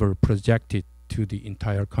never ever project it to the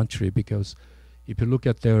entire country, because if you look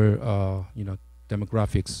at their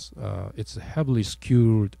demographics, it's heavily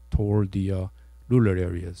skewed toward the rural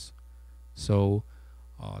areas. So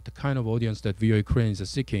the kind of audience that VOA Korean is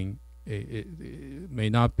seeking, it may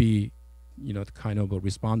not be the kind of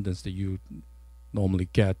respondents that you normally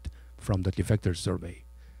get from the defector survey.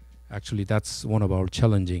 Actually, that's one of our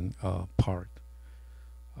challenging part.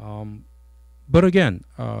 But again,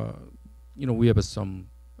 we have some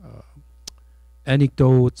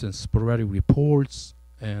anecdotes and sporadic reports.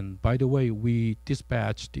 And by the way, we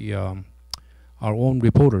dispatched our own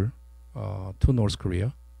reporter to North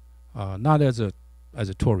Korea, not as a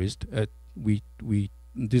tourist.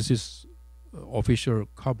 This is official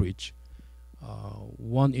coverage.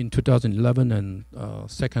 One in 2011 and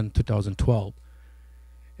second 2012.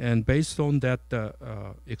 And based on that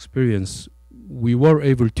experience, we were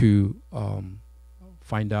able to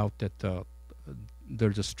find out that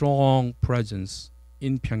there's a strong presence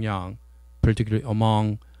in Pyongyang, particularly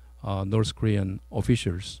among North Korean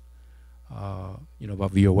officials,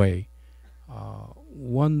 about VOA.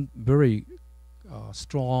 One very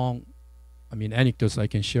strong, anecdotes I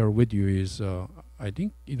can share with you is, I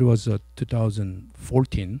think it was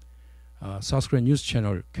 2014, South Korean news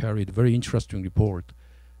channel carried a very interesting report,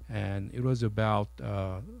 and it was about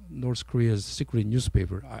North Korea's secret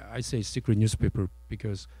newspaper. I say secret newspaper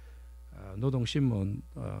because Nodong Shinmun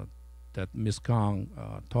that Ms. Kang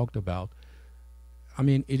talked about,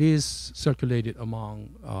 it is circulated among,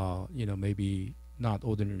 maybe not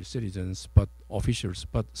ordinary citizens, but officials.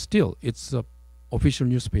 But still, it's a official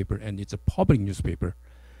newspaper and it's a public newspaper.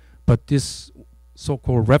 But this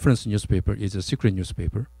so-called reference newspaper is a secret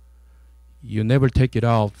newspaper. You never take it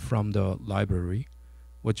out from the library.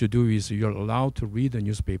 What you do is you're allowed to read the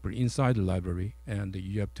newspaper inside the library, and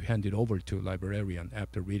you have to hand it over to a librarian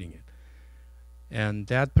after reading it. And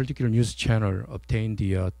that particular news channel obtained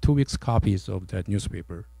the 2 weeks copies of that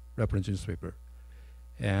newspaper, reference newspaper.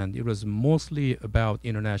 And it was mostly about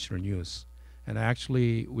international news. And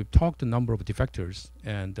actually, we've talked to a number of defectors,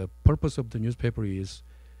 and the purpose of the newspaper is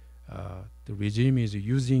the regime is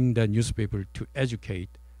using that newspaper to educate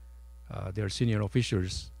their senior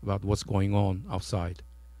officials about what's going on outside.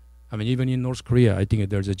 Even in North Korea, I think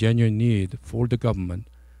there's a genuine need for the government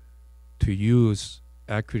to use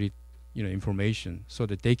accurate information so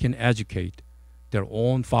that they can educate their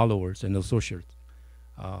own followers and associates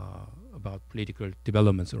about political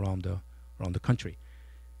developments around the country.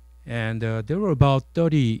 And there were about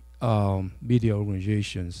 30 media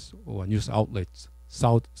organizations or news outlets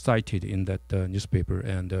cited in that newspaper,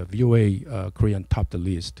 and VOA Korean topped the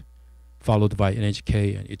list, followed by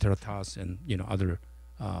NHK and Iteratas and other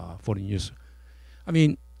foreign news. I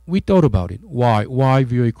mean, we thought about it. Why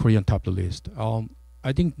VOA Korean topped the list?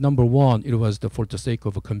 I think number one, it was for the sake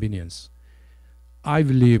of convenience. I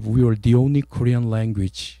believe we were the only Korean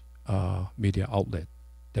language media outlet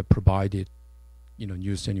that provided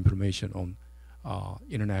news and information on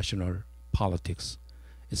international politics.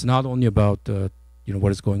 It's not only about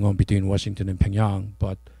what is going on between Washington and Pyongyang,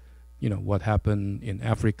 but what happened in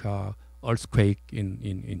Africa, earthquake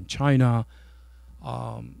in China.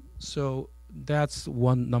 So that's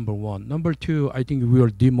number one. Number two, I think we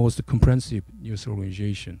are the most comprehensive news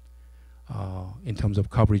organization in terms of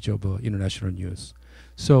coverage of international news.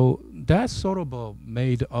 So that sort of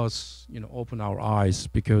made us open our eyes,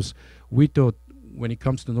 because we thought when it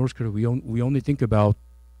comes to North Korea, we only think about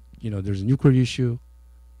there's a nuclear issue,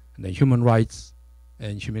 and then human rights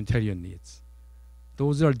and humanitarian needs.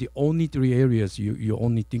 Those are the only three areas you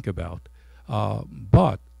only think about.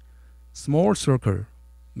 But small circle,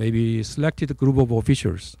 maybe selected group of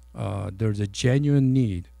officials, there's a genuine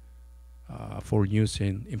need for news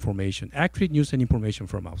and information, accurate news and information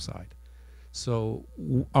from outside. So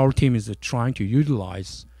our team is trying to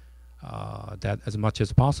utilize that as much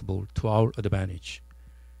as possible to our advantage.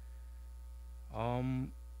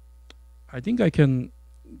 I think I can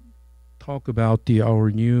talk about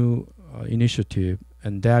our new initiative,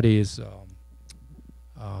 and that is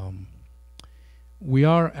we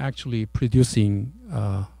are actually producing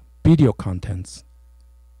video contents.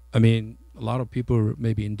 I mean, a lot of people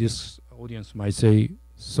maybe in this audience might say,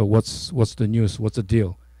 so what's the news? What's the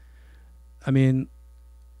deal? I mean,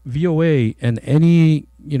 VOA and any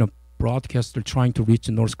broadcaster trying to reach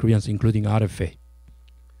North Koreans, including RFA,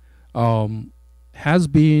 has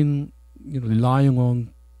been relying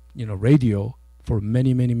on radio for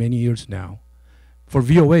many years now. For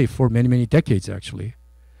VOA, for many decades actually.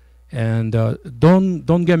 And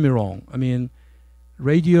don't get me wrong. I mean,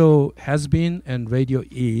 radio has been and radio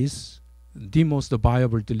is the most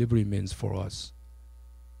viable delivery means for us.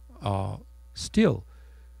 Still,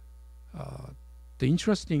 the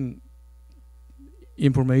interesting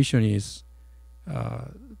information is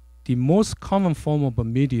the most common form of a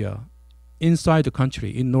media inside the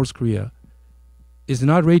country, in North Korea, is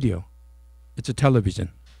not radio. It's a television.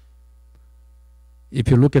 If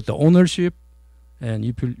you look at the ownership, and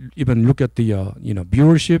if you even look at the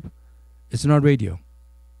viewership, it's not radio.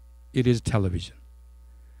 It is television.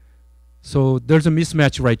 So there's a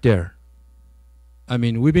mismatch right there. I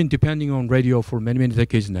mean, we've been depending on radio for many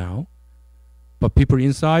decades now, but people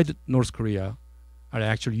inside North Korea are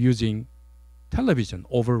actually using television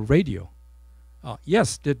over radio.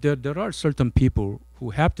 Yes, there are certain people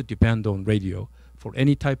who have to depend on radio for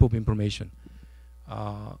any type of information.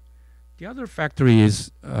 The other factor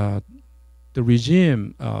is the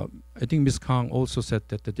regime. I think Ms. Kang also said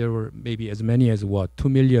that there were maybe as many as 2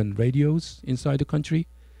 million radios inside the country.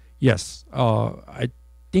 Yes, I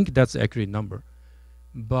think that's the accurate number.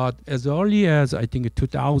 But as early as I think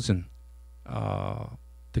 2000,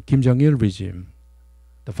 the Kim Jong-il regime,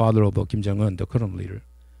 the father of Kim Jong-un, the current leader,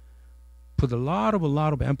 put a lot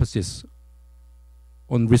of emphasis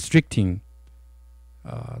on restricting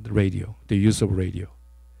the radio, the use of radio,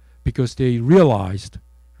 because they realized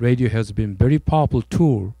radio has been very powerful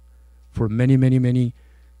tool for many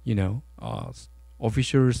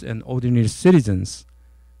officials and ordinary citizens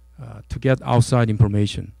to get outside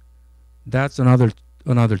information. That's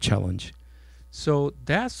another challenge. So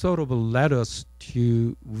that sort of led us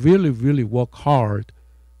to really work hard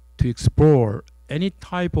to explore any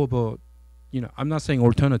type of I'm not saying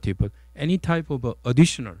alternative, but any type of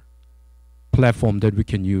additional platform that we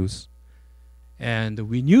can use. And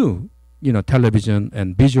we knew, television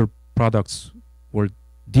and visual products were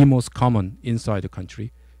the most common inside the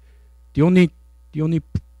country. The only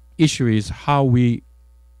issue is how we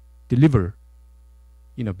deliver,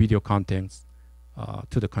 video contents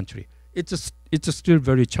to the country. It's a still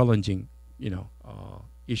very challenging,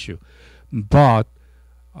 issue. But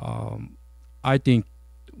I think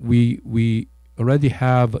we already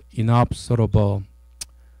have enough sort of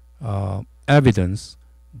evidence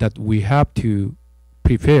that we have to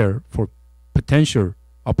prepare for potential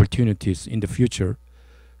opportunities in the future.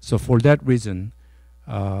 So for that reason,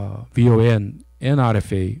 VON and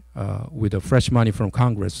RFA, with the fresh money from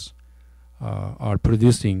Congress, are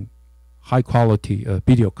producing high quality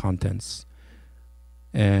video contents,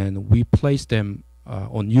 and we place them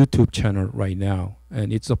on YouTube channel right now,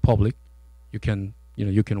 and it's a public. You can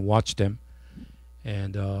watch them,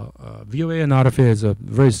 And VOA and RFA has a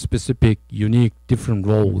very specific, unique, different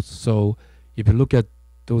roles. So if you look at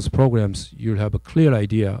those programs, you'll have a clear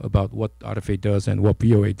idea about what RFA does and what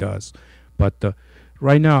VOA does. But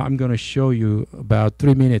right now, I'm going to show you about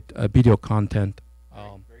 3-minute video content.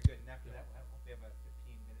 Very good. And after that, we'll hopefully have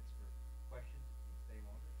 15 minutes for questions. Stay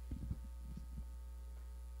longer.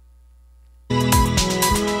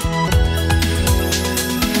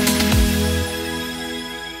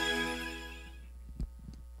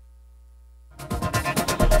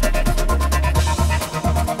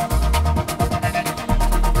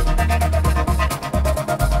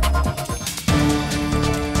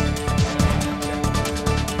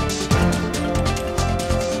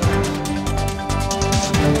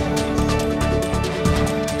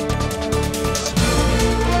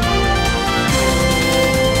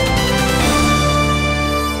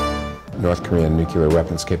 North Korean nuclear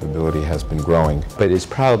weapons capability has been growing, but is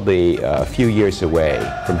probably a few years away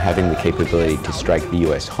from having the capability to strike the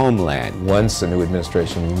U.S. homeland. Once a new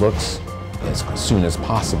administration looks as soon as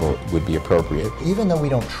possible would be appropriate. Even though we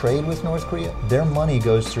don't trade with North Korea, their money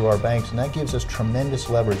goes through our banks, and that gives us tremendous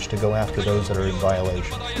leverage to go after those that are in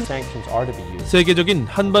violation. Sanctions are to be used. 세계적인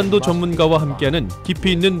한반도 전문가와 함께하는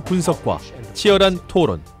깊이 있는 분석과 치열한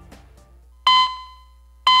토론.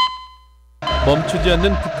 멈추지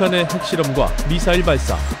않는 북한의 핵실험과 미사일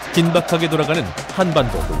발사, 긴박하게 돌아가는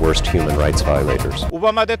한반도. The worst human rights violators.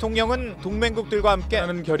 오바마 대통령은 동맹국들과 함께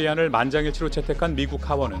하는 결의안을 만장일치로 채택한 미국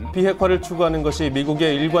하원은 비핵화를 추구하는 것이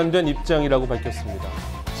미국의 일관된 입장이라고 밝혔습니다.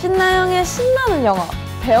 신나영의 신나는 영어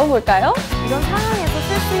배워볼까요? 이런 상황에서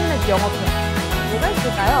쓸 수 있는 영어 표현 뭐가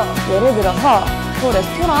있을까요? 예를 들어서 저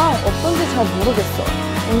레스토랑 어떤지 잘 모르겠어.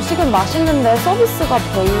 음식은 맛있는데 서비스가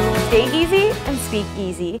별로. Stay easy and speak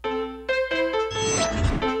easy.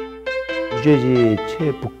 뉴저지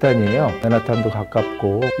최북단이에요. 맨하탄도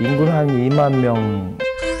가깝고 인구는 한 2만 명.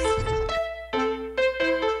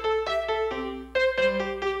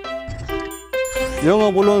 영어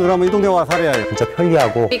물론 그러면 이 동네 와 살아야 해요. 진짜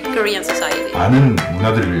편리하고. Big Korean society. 많은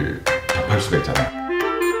문화들을 접할 수가 있잖아요.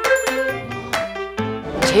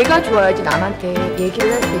 제가 좋아야지 남한테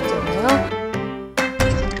얘기를 할 수 있잖아요.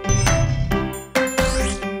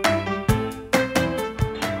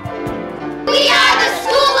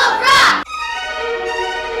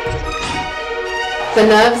 The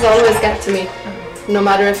nerves always get to me, no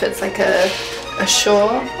matter if it's like a show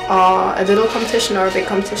or a little competition or a big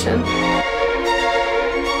competition.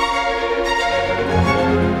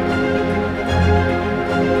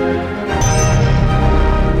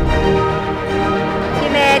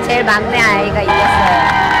 팀의 제일 막내 아이가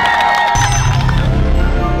이겼어요.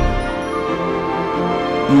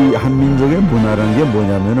 이 한민족의 문화라는 게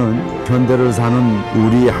뭐냐면은 현대를 사는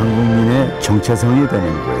우리 한국민의 정체성이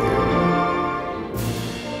되는 거예요.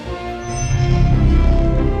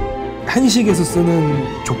 한식에서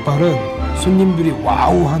쓰는 족발은 손님들이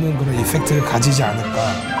와우 하는 그런 이펙트를 가지지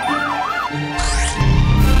않을까.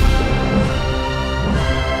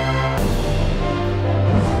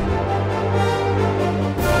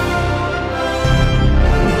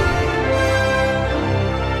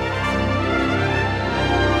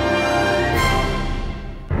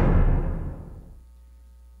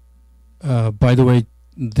 By the way,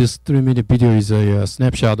 this 3-minute video is a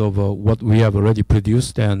snapshot of what we have already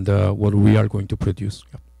produced and what we are going to produce.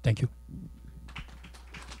 Yeah. Thank you.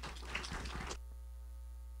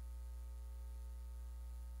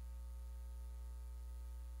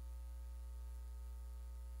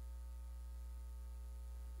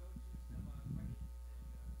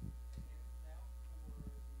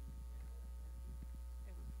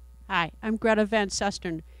 Hi, I'm Greta Van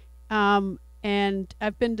Susteren, and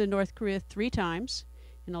I've been to North Korea 3 times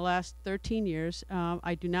in the last 13 years.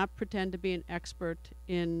 I do not pretend to be an expert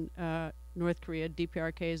in North Korea,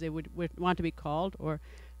 DPRK as they would want to be called, or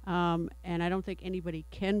and I don't think anybody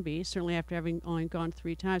can be, certainly after having only gone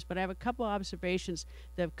 3 times. But I have a couple observations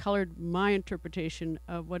that have colored my interpretation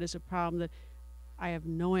of what is a problem that I have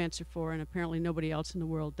no answer for, and apparently nobody else in the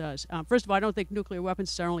world does. First of all, I don't think nuclear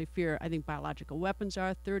weapons is our only fear. I think biological weapons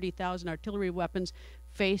are. 30,000 artillery weapons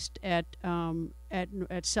faced at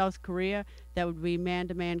South Korea, that would be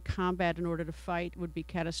man-to-man combat in order to fight, would be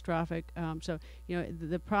catastrophic. So, you know,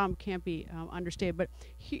 the problem can't be understated. But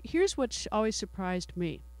here's what's always surprised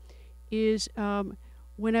me, is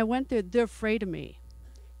when I went there, they're afraid of me.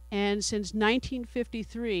 And since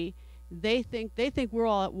 1953, they think we're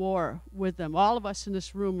all at war with them. All of us in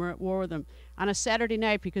this room are at war with them. On a Saturday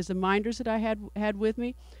night, because the minders that I had with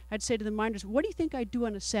me, I'd say to the minders, "What do you think I do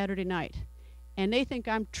on a Saturday night?" And they think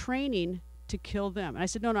I'm training to kill them. And I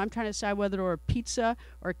said, no, I'm trying to decide whether to order pizza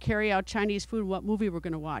or carry out Chinese food, what movie we're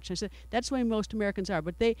going to watch. And I said, that's the way most Americans are.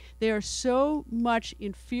 But they are so much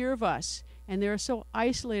in fear of us, and they are so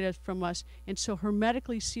isolated from us and so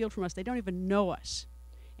hermetically sealed from us, they don't even know us.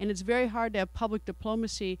 And it's very hard to have public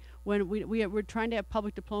diplomacy when we're trying to have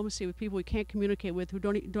public diplomacy with people we can't communicate with, who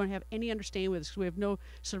don't have any understanding with us, because we have no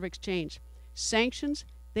sort of exchange. Sanctions,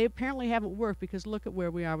 they apparently haven't worked, because look at where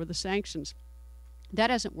we are with the sanctions. That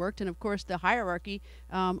hasn't worked, and of course the hierarchy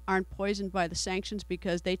aren't poisoned by the sanctions,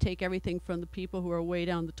 because they take everything from the people who are way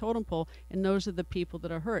down the totem pole, and those are the people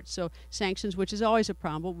that are hurt. So sanctions, which is always a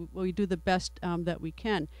problem, but we do the best that we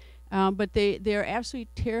can. But they're absolutely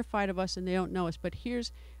terrified of us, and they don't know us. But here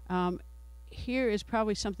is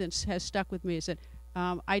probably something that has stuck with me, is that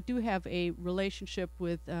I do have a relationship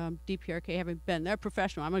with DPRK, having been there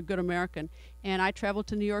professional. I'm a good American, and I travel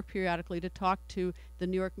to New York periodically to talk to the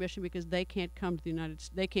New York mission, because they can't come to the United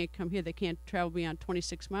States. They can't come here. They can't travel beyond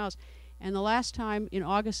 26 miles. And the last time in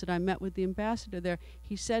August that I met with the ambassador there,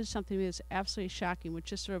 he said something that's absolutely shocking, which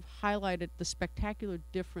just sort of highlighted the spectacular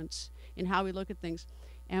difference in how we look at things.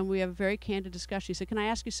 And we have a very candid discussion. He said, "Can I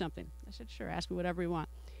ask you something?" I said, "Sure, ask me whatever you want."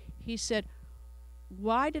 He said,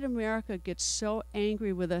 "Why did America get so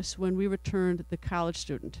angry with us when we returned the college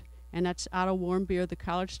student?" And that's Otto Warmbier, the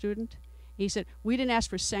college student. He said, "We didn't ask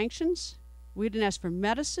for sanctions. We didn't ask for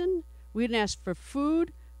medicine. We didn't ask for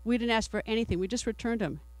food. We didn't ask for anything. We just returned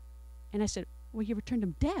him." And I said, "Well, you returned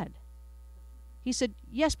him dead." He said,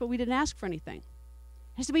 "Yes, but we didn't ask for anything."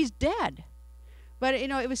 I said, "But he's dead." But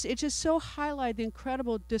it just so highlighted the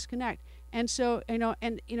incredible disconnect. And so,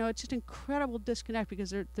 it's just incredible disconnect,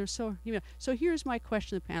 because they're so, So here's my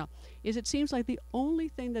question to the panel, is it seems like the only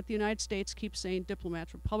thing that the United States keeps saying,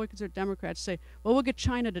 diplomats, Republicans or Democrats, say, well, we'll get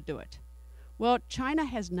China to do it. Well, China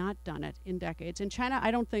has not done it in decades. And China,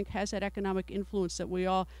 I don't think, has that economic influence that we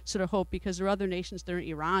all sort of hope, because there are other nations, there are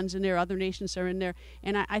Iran's in there, other nations are in there.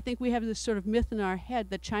 And I think we have this sort of myth in our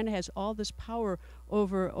head that China has all this power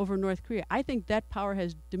over North Korea. I think that power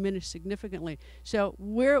has diminished significantly. So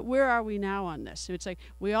where are we now on this? It's like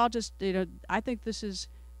we all just, I think this is,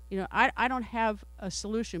 I don't have a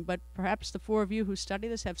solution, but perhaps the four of you who study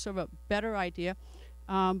this have sort of a better idea.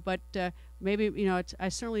 Maybe, I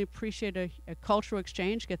certainly appreciate a cultural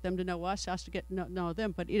exchange, get them to know us to get know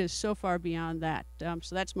them, but it is so far beyond that.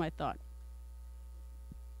 So that's my thought.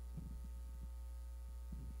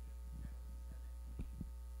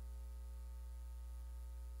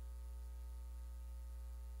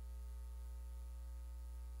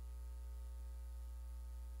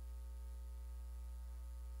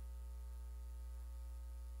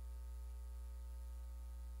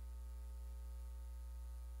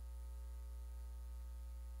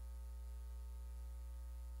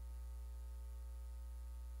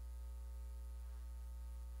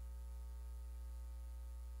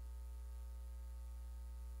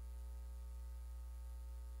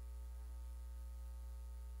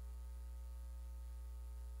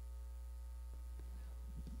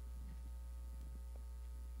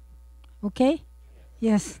 Okay?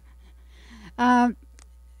 Yes. I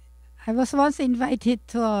was once invited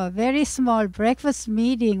to a very small breakfast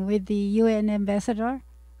meeting with the UN ambassador,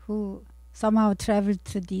 who somehow traveled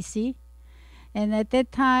to DC. And at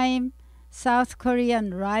that time, South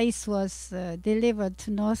Korean rice was delivered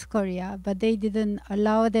to North Korea, but they didn't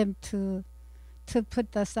allow them to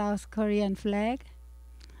put the South Korean flag.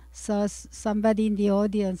 So somebody in the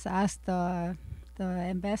audience asked the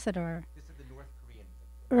ambassador. This is the North Korean.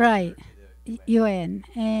 Right. UN.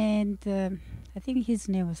 And I think his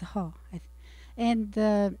name was Ho.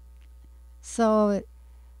 And so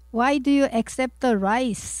why do you accept the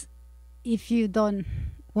rice if you don't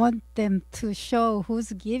want them to show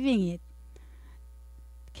who's giving it?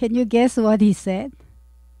 Can you guess what he said?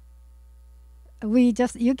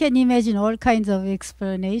 You can imagine all kinds of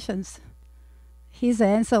explanations. His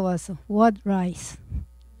answer was, what rice?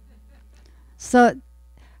 So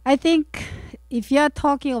I think if you are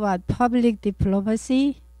talking about public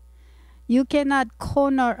diplomacy, you cannot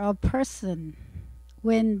corner a person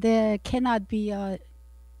when there cannot be a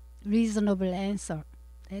reasonable answer,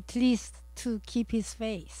 at least to keep his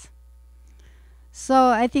face. So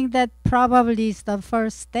I think that probably is the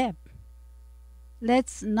first step.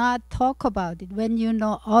 Let's not talk about it when you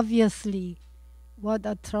know obviously what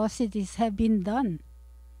atrocities have been done.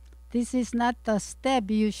 This is not the step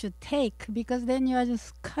you should take, because then you are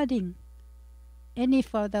just cutting any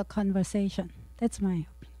further conversation. That's my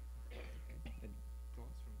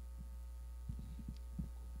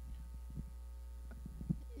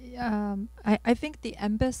opinion. I think the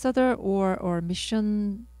ambassador or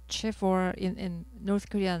mission chief or in North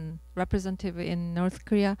Korean representative in North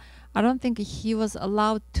Korea, I don't think he was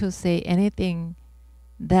allowed to say anything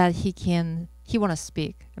that he want to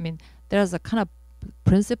speak. I mean, there's a kind of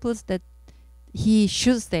principles that he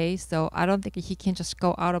should say, so I don't think he can just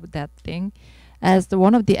go out of that thing. As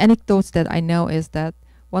one of the anecdotes that I know is that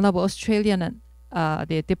one of Australian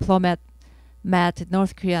the diplomat met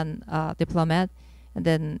North Korean diplomat, and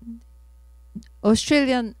then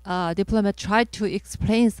Australian diplomat tried to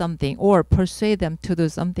explain something or persuade them to do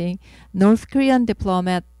something. North Korean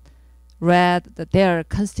diplomat read their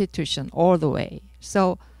constitution all the way.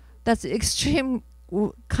 So that's extreme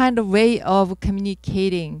kind of way of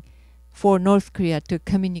communicating for North Korea to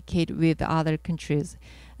communicate with other countries.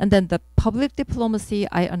 And then the public diplomacy,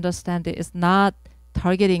 I understand, is not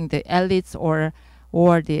targeting the elites or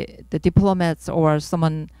the diplomats or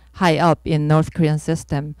someone high up in North Korean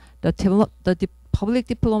system. The public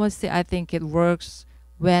diplomacy, I think it works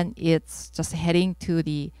when it's just heading to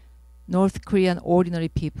the North Korean ordinary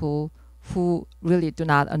people who really do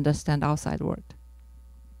not understand outside world.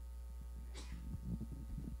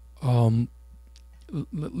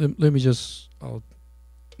 Let me just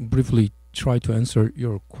briefly try to answer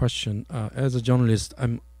your question. As a journalist,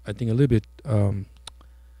 I think a little bit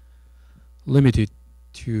limited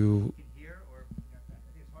to.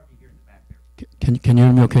 Can you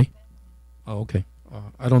hear me okay? Oh, okay.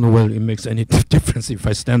 I don't know whether it makes any difference if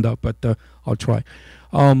I stand up, but I'll try.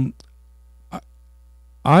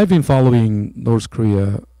 I've been following North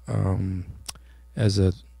Korea as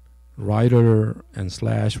a writer and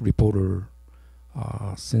 / reporter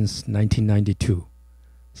since 1992.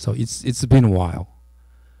 So it's been a while.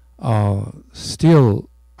 Still,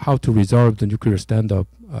 how to resolve the nuclear stand-up,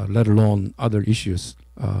 let alone other issues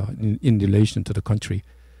in relation to the country,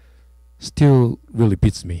 still really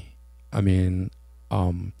beats me. I mean,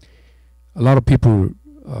 a lot of people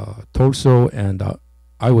told so, and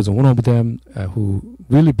I was one of them who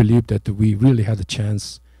really believed that we really had a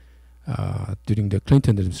chance during the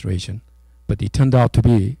Clinton administration. But it turned out to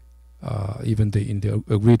be, even in the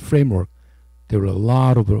agreed framework, there were a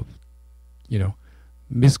lot of,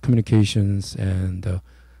 miscommunications and,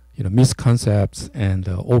 misconcepts and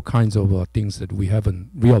all kinds of things that we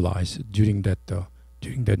haven't realized during that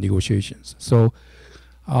negotiations. So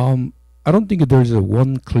I don't think there's a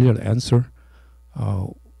one clear answer.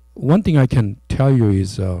 One thing I can tell you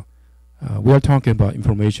is we are talking about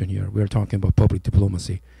information here. We are talking about public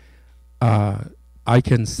diplomacy. I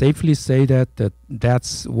can safely say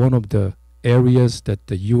that's one of the areas that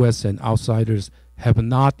the U.S. and outsiders have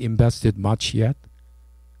not invested much yet.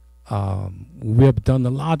 We have done a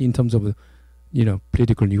lot in terms of,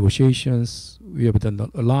 political negotiations. We have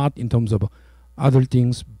done a lot in terms of other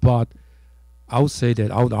things, but I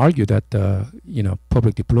would argue that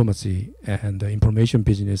public diplomacy and the information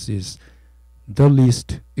business is the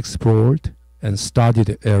least explored and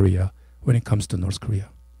studied area when it comes to North Korea.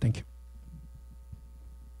 Thank you.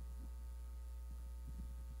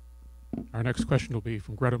 Our next question will be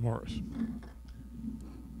from Greta Morris.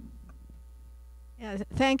 Yeah,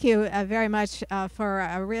 thank you very much for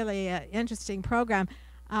a really interesting program.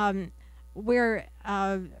 We're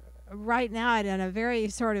right now in a very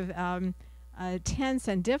sort of tense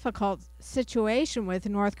and difficult situation with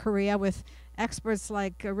North Korea, with experts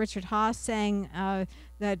like Richard Haas saying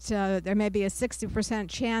that there may be a 60%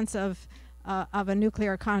 chance of a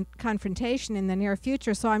nuclear confrontation in the near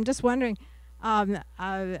future. So I'm just wondering,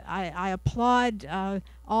 I applaud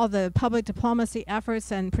all the public diplomacy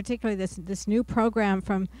efforts, and particularly this new program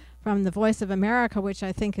from the Voice of America, which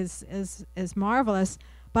I think is marvelous.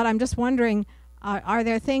 But I'm just wondering, are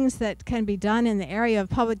there things that can be done in the area of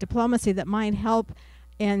public diplomacy that might help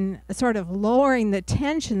in sort of lowering the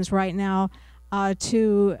tensions right now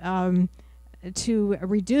to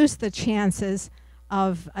reduce the chances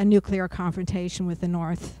of a nuclear confrontation with the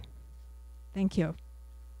North? Thank you.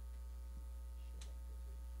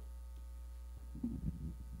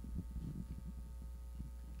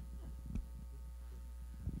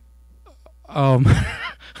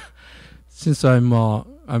 Since I'm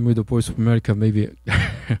with the Voice of America, maybe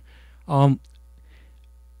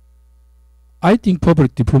I think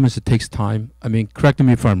public diplomacy takes time. I mean, correct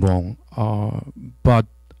me if I'm wrong, but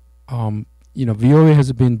VOA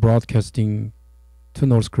has been broadcasting to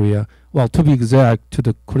North Korea, well, to be exact, to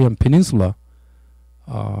the Korean Peninsula,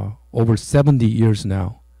 over 70 years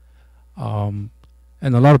now, and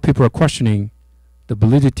a lot of people are questioning the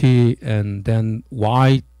validity, and then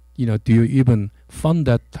why do you even fund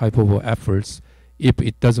that type of efforts if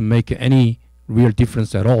it doesn't make any real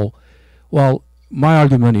difference at all? Well, my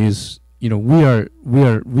argument is, we are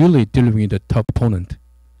really dealing with a tough opponent.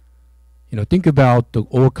 think about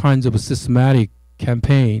all kinds of systematic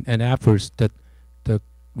campaign and efforts that the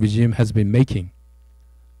regime has been making.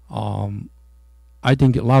 I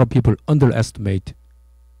think a lot of people underestimate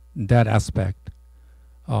that aspect.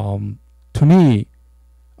 To me,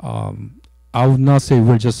 I would not say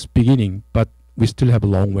we're just beginning, but we still have a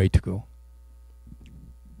long way to go.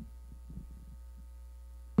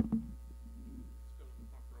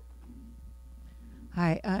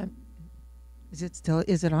 Hi, is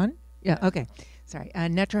it on? Yeah, okay. Sorry,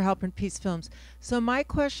 Netra Halpern, Peace Films. So my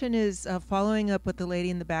question is, following up what the lady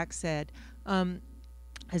in the back said,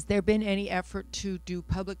 has there been any effort to do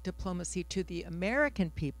public diplomacy to the American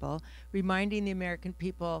people, reminding the American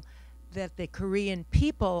people that the Korean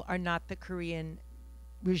people are not the Korean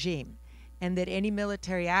regime, and that any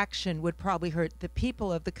military action would probably hurt the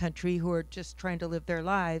people of the country who are just trying to live their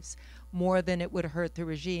lives more than it would hurt the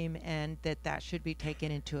regime, and that should be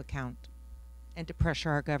taken into account, and to pressure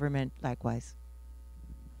our government likewise?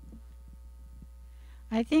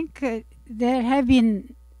 I think there have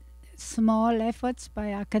been small efforts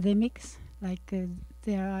by academics, like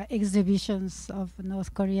there are exhibitions of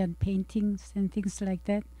North Korean paintings and things like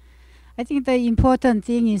that. I think the important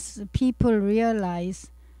thing is people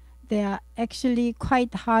realize they are actually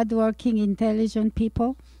quite hardworking, intelligent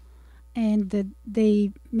people, and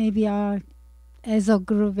they maybe are, as a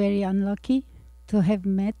group, very unlucky to have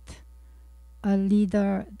met a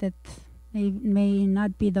leader that may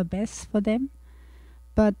not be the best for them.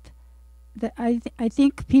 But I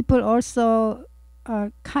think people also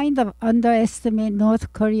kind of underestimate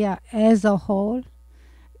North Korea as a whole.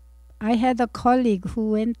 I had a colleague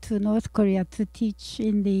who went to North Korea to teach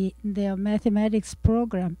in their mathematics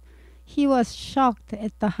program. He was shocked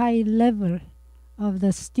at the high level of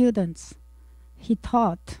the students he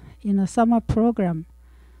taught in a summer program.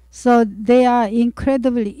 So they are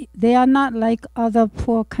not like other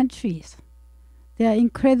poor countries. They are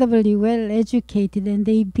incredibly well educated, and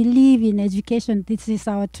they believe in education. This is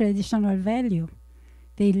our traditional value.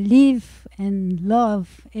 They live and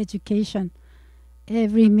love education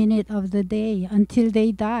every minute of the day until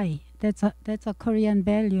they die. That's a Korean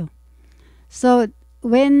value. So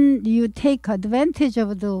when you take advantage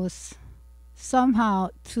of those somehow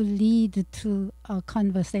to lead to a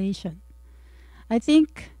conversation, I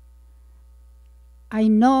think, I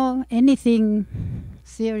know anything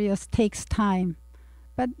serious takes time,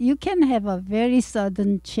 but you can have a very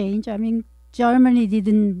sudden change. I mean, Germany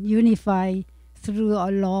didn't unify through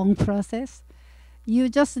a long process. You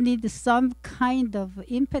just need some kind of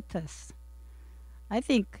impetus. I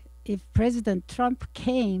think if President Trump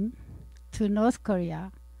came to North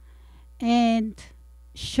Korea and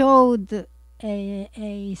showed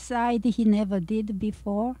a side he never did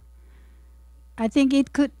before, I think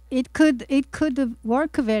it could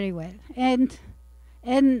work very well. And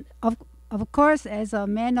of course, as a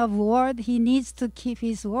man of word, he needs to keep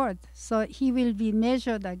his word. So he will be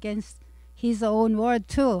measured against his own word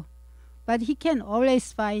too. But he can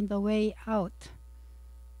always find a way out,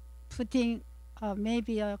 putting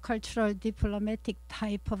maybe a cultural diplomatic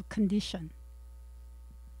type of condition.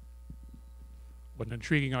 What an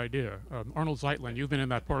intriguing idea. Arnold Zeitlin, you've been in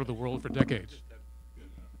that part of the world for decades.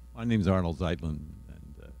 My name's Arnold Zeitlin,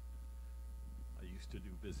 and I used to do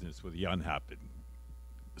business with Yonhap in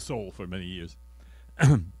Seoul for many years.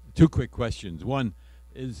 Two quick questions. One,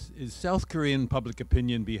 is South Korean public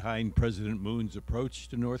opinion behind President Moon's approach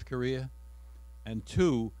to North Korea? And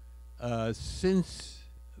two, since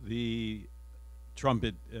the Trump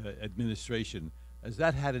administration, has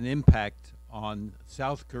that had an impact on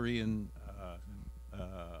South Korean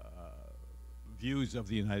views of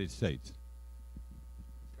the United States?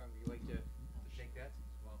 Would you like to take that?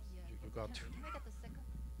 You got Can I get the second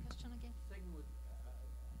question again? Second was,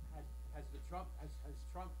 has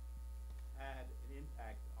Trump had an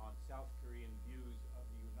impact on South Korean views of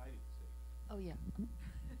the United States? Oh yeah.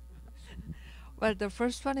 Well, the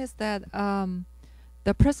first one is that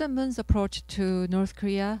the President Moon's approach to North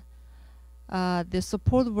Korea, the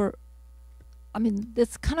support were, I mean,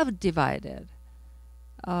 it's kind of divided.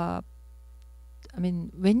 I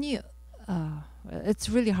mean, when you, it's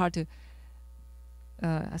really hard to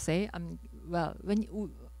say. Well, when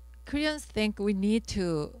Koreans think we need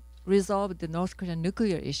to resolve the North Korean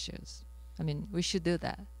nuclear issues, I mean, we should do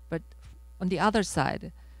that. But on the other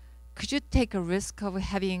side, could you take a risk of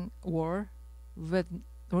having war with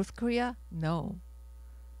North Korea? No.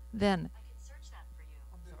 Then I can search that for you.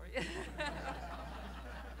 I'm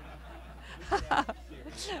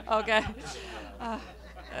sorry. Okay.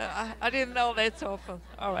 I didn't know that's open.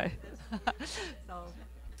 All right. So,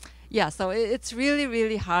 yeah. So it's really,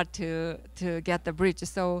 really hard to get the bridge.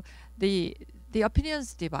 So the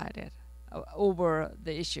opinions divided. over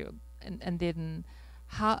the issue, and then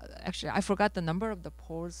how actually I forgot the number of the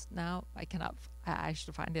polls now. I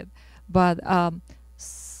should find it, but I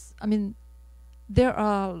mean, there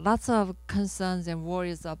are lots of concerns and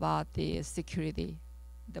worries about the security,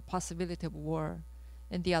 the possibility of war.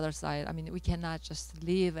 And the other side, I mean, we cannot just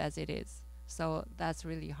leave as it is. So that's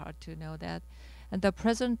really hard to know that. And the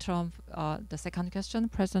President Trump, the second question,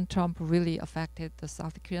 President Trump really affected the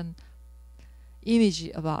South Korean image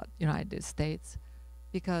about United States,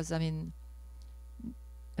 because I mean,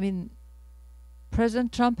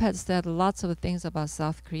 President Trump has said lots of things about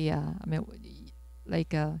South Korea. I mean,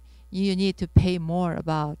 like you need to pay more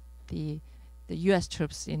about the U.S.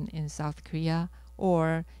 troops in South Korea,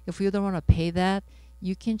 or if you don't want to pay that,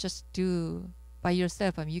 you can just do by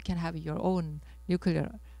yourself. I mean, you can have your own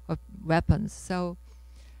nuclear weapons. So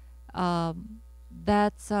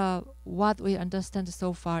that's what we understand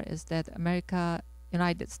so far, is that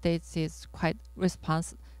United States is quite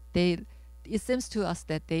responsible. It seems to us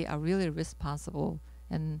that they are really responsible,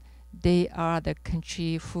 and they are the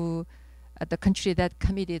country that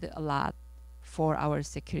committed a lot for our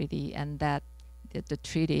security, and that the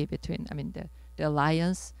treaty between, I mean, the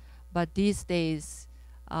alliance. But these days,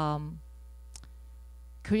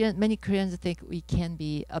 many Koreans think we can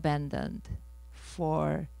be abandoned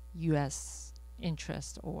for U.S.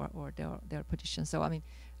 interest or their position. So I mean,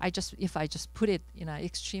 if I just put it in an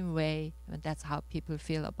extreme way, I mean, that's how people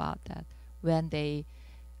feel about that when they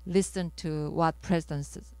listen to what President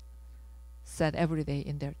said every day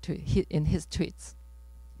in his tweets.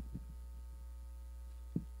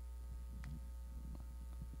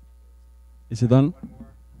 Is it on?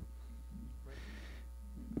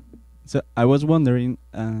 So I was wondering,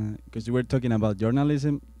 because you were talking about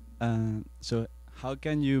journalism, so how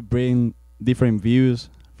can you bring different views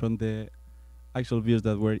from the actual views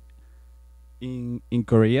that were in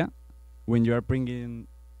Korea when you are bringing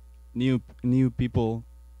new people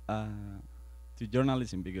to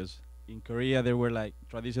journalism? Because in Korea there were like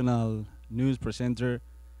traditional news presenter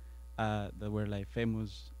that were like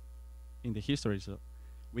famous in the history. So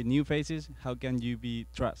with new faces, how can you be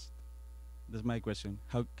trust? That's my question.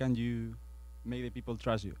 How can you make the people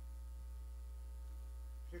trust you?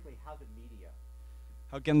 Particularly how the media.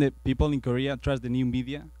 How can the people in Korea trust the new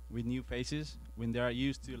media with new faces when they are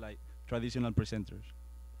used to like traditional presenters?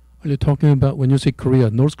 Are you talking about when you say Korea,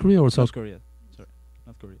 North Korea or South? North Korea. Sorry,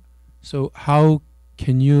 North Korea. So how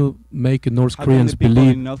can you make North How Koreans can the people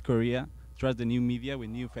believe? in North Korea trust the new media with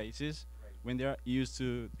new faces when they are used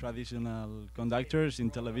to traditional conductors in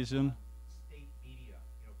television? State media,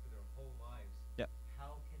 for their whole lives. Yeah.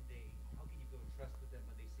 How can you build trust with them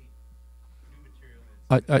when they see new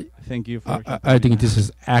material? Thank you for. I think this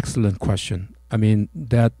is excellent question. I mean,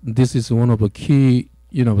 that this is one of the key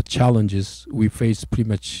challenges we face pretty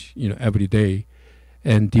much every day,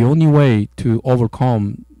 and the only way to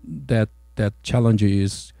overcome that challenge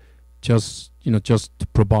is just to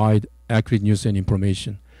provide accurate news and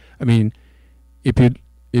information. I mean, if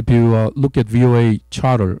you look at VOA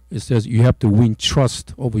charter, it says you have to win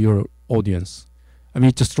trust over your audience. I mean,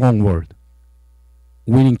 it's a strong word.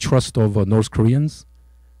 Winning trust of North Koreans,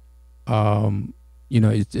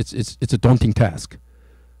 it's a daunting task.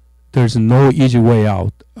 There's no easy way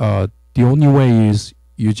out. The only way is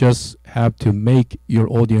you just have to make your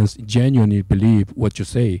audience genuinely believe what you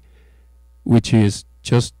say, which is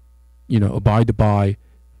just abide by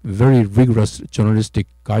very rigorous journalistic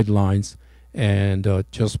guidelines and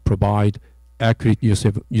just provide accurate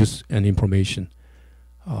use and information.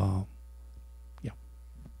 Yeah. How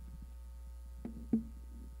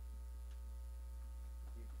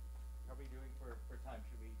are we doing for time?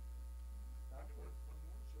 Should we stop?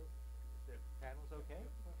 The panel's okay?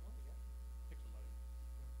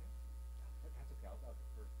 That's okay. I'll go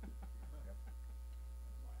first.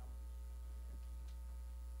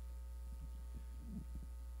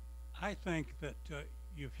 I think that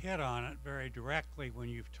you've hit on it very directly when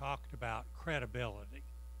you've talked about credibility.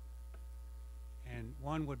 And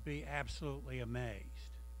one would be absolutely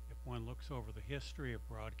amazed if one looks over the history of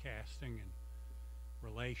broadcasting and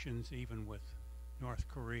relations even with North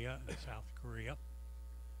Korea and South Korea.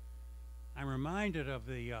 I'm reminded of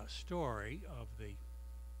the story of the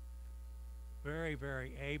very,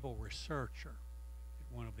 very able researcher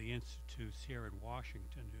at one of the institutes here in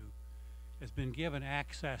Washington who has been given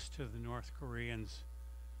access to the North Koreans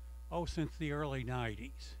since the early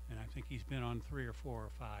 90s, and I think he's been on 3 or 4 or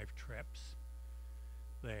 5 trips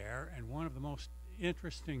there. And one of the most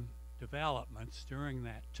interesting developments during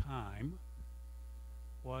that time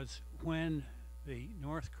was when the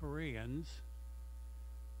North Koreans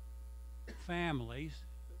families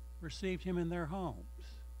received him in their homes.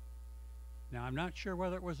 Now, I'm not sure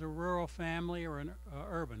whether it was a rural family or an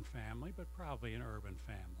urban family, but probably an urban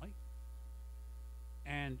family.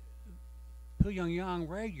 And Pyongyang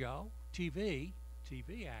radio, TV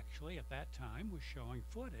actually at that time was showing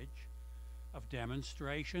footage of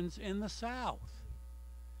demonstrations in the south.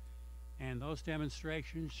 And those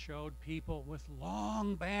demonstrations showed people with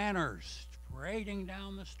long banners parading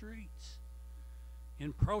down the streets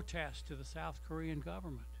in protest to the South Korean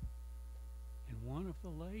government. And one of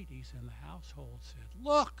the ladies in the household said,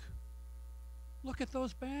 look at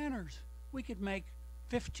those banners. We could make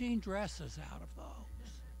 15 dresses out of those.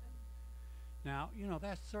 Now, you know,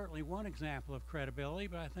 that's certainly one example of credibility,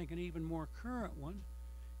 but I think an even more current one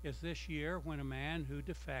is this year when a man who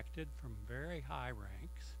defected from very high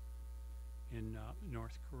ranks in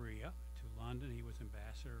North Korea to London, he was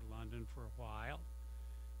ambassador to London for a while,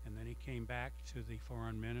 and then he came back to the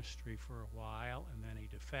foreign ministry for a while, and then he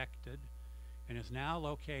defected, and is now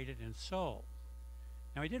located in Seoul.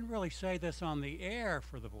 Now, he didn't really say this on the air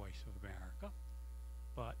for the Voice of America,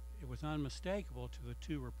 but it was unmistakable to the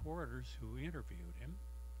two reporters who interviewed him.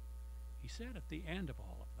 He said at the end of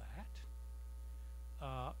all of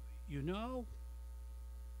that, you know,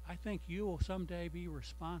 I think you will someday be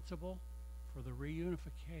responsible for the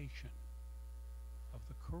reunification of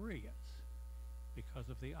the Koreas because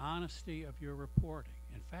of the honesty of your reporting.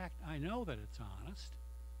 In fact, I know that it's honest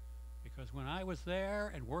because when I was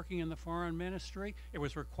there and working in the foreign ministry, it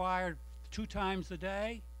was required 2 times a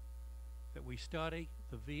day that we study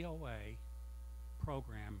the VOA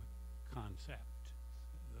program concept,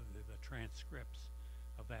 the transcripts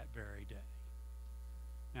of that very day.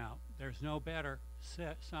 Now, there's no better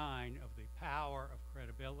sign of the power of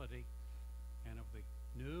credibility and of the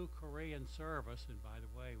new Korean service, and by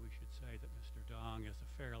the way, we should say that Mr. Dong is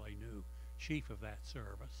a fairly new chief of that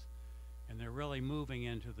service, and they're really moving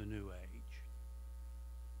into the new age.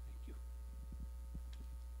 Thank you.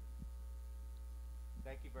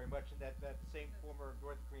 Thank you very much. And that same former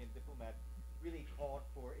North Korean diplomat really called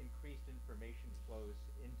for increased information flows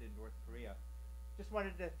into North Korea. Just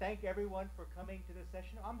wanted to thank everyone for coming to this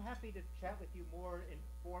session. I'm happy to chat with you more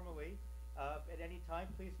informally at any time.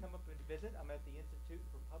 Please come up and visit. I'm at the Institute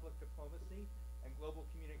for Public Diplomacy and Global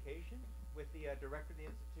Communication with the director of the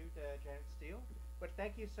Institute, Janet Steele. But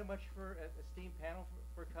thank you so much for esteemed panel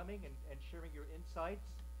for coming and sharing your insights.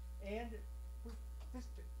 And this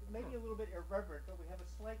may be a little bit irreverent, but we have a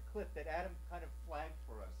slight clip that Adam kind of flagged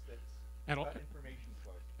for us that's about information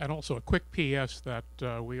flow. And also a quick PS that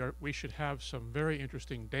we should have some very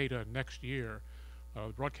interesting data next year.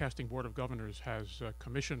 The Broadcasting Board of Governors has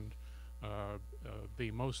commissioned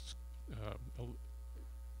the most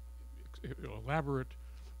elaborate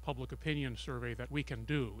public opinion survey that we can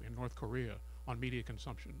do in North Korea on media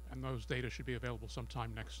consumption, and those data should be available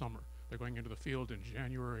sometime next summer. They're going into the field in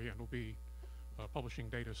January and will be publishing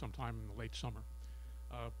data sometime in the late summer.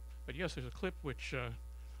 But yes, there's a clip which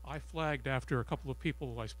I flagged after a couple of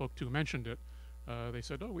people I spoke to mentioned it. They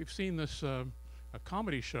said, oh, we've seen this a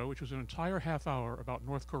comedy show which was an entire half hour about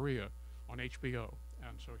North Korea on HBO.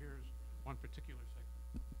 And so here's one particular segment.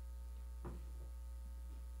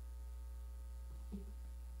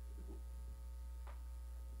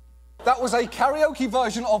 That was a karaoke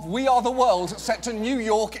version of We Are the World set to New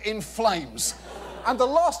York in flames. And the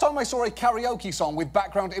last time I saw a karaoke song with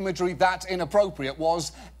background imagery that inappropriate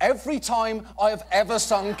was Every Time I Have Ever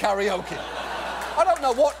Sung Karaoke. I don't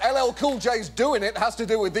know what LL Cool J's Doing It has to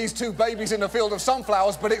do with these two babies in a field of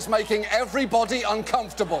sunflowers, but it's making everybody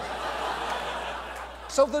uncomfortable.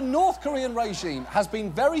 So the North Korean regime has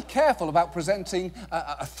been very careful about presenting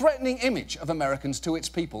a threatening image of Americans to its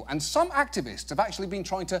people, and some activists have actually been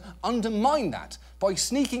trying to undermine that by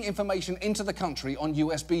sneaking information into the country on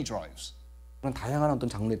USB drives.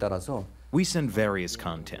 We send various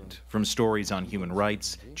content, from stories on human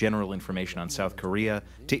rights, general information on South Korea,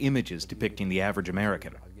 to images depicting the average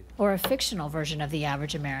American. Or a fictional version of the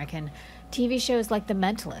average American, TV shows like The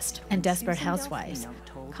Mentalist and Desperate Housewives.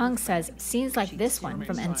 Kang says scenes like this one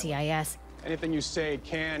from NCIS anything you say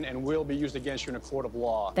can and will be used against you in a court of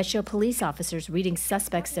law that show police officers reading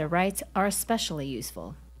suspects their rights are especially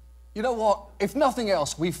useful. You know what? If nothing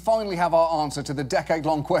else, we finally have our answer to the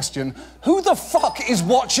decade-long question, who the fuck is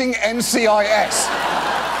watching NCIS?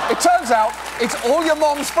 It turns out it's all your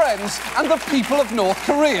mom's friends and the people of North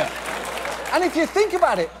Korea. And if you think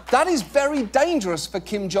about it, that is very dangerous for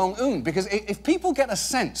Kim Jong-un, because if people get a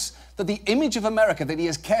sense that the image of America that he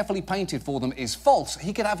has carefully painted for them is false,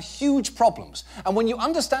 he could have huge problems. And when you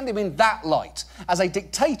understand him in that light, as a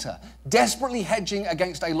dictator desperately hedging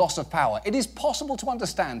against a loss of power, it is possible to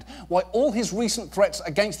understand why all his recent threats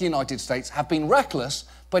against the United States have been reckless,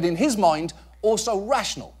 but in his mind, also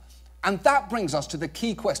rational. And that brings us to the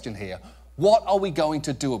key question here. What are we going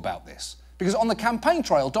to do about this? Because on the campaign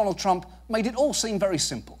trail, Donald Trump made it all seem very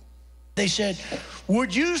simple. They said,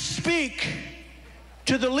 would you speak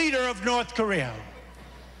to the leader of North Korea?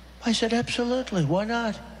 I said, absolutely. Why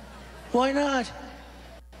not? Why not?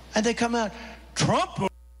 And they come out, Trump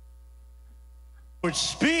would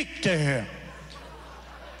speak to him.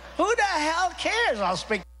 Who the hell cares? I'll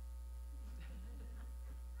speak.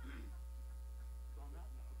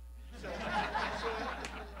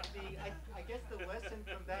 I guess the lesson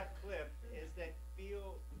from that clip is that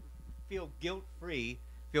feel guilt-free.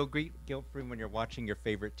 Feel guilt-free when you're watching your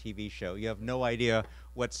favorite TV show. You have no idea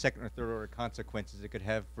what second or third order consequences it could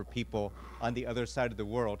have for people on the other side of the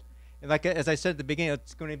world. And like as I said at the beginning,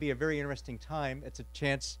 it's going to be a very interesting time. It's a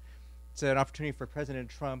chance, it's an opportunity for President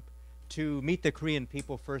Trump to meet the Korean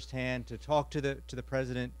people firsthand, to talk to the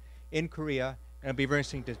president in Korea, and it'll be very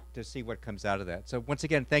interesting to see what comes out of that. So once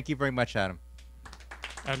again, thank you very much, Adam.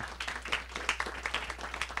 And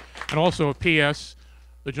also a P.S.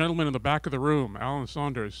 The gentleman in the back of the room, Alan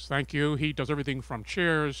Saunders, thank you. He does everything from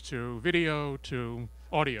chairs to video to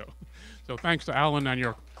audio. So thanks to Alan and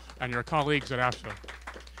your colleagues at AFSA.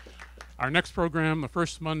 Our next program, the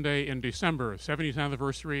first Monday in December, 70th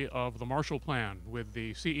anniversary of the Marshall Plan with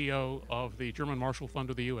the CEO of the German Marshall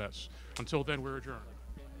Fund of the U.S. Until then, we're adjourned.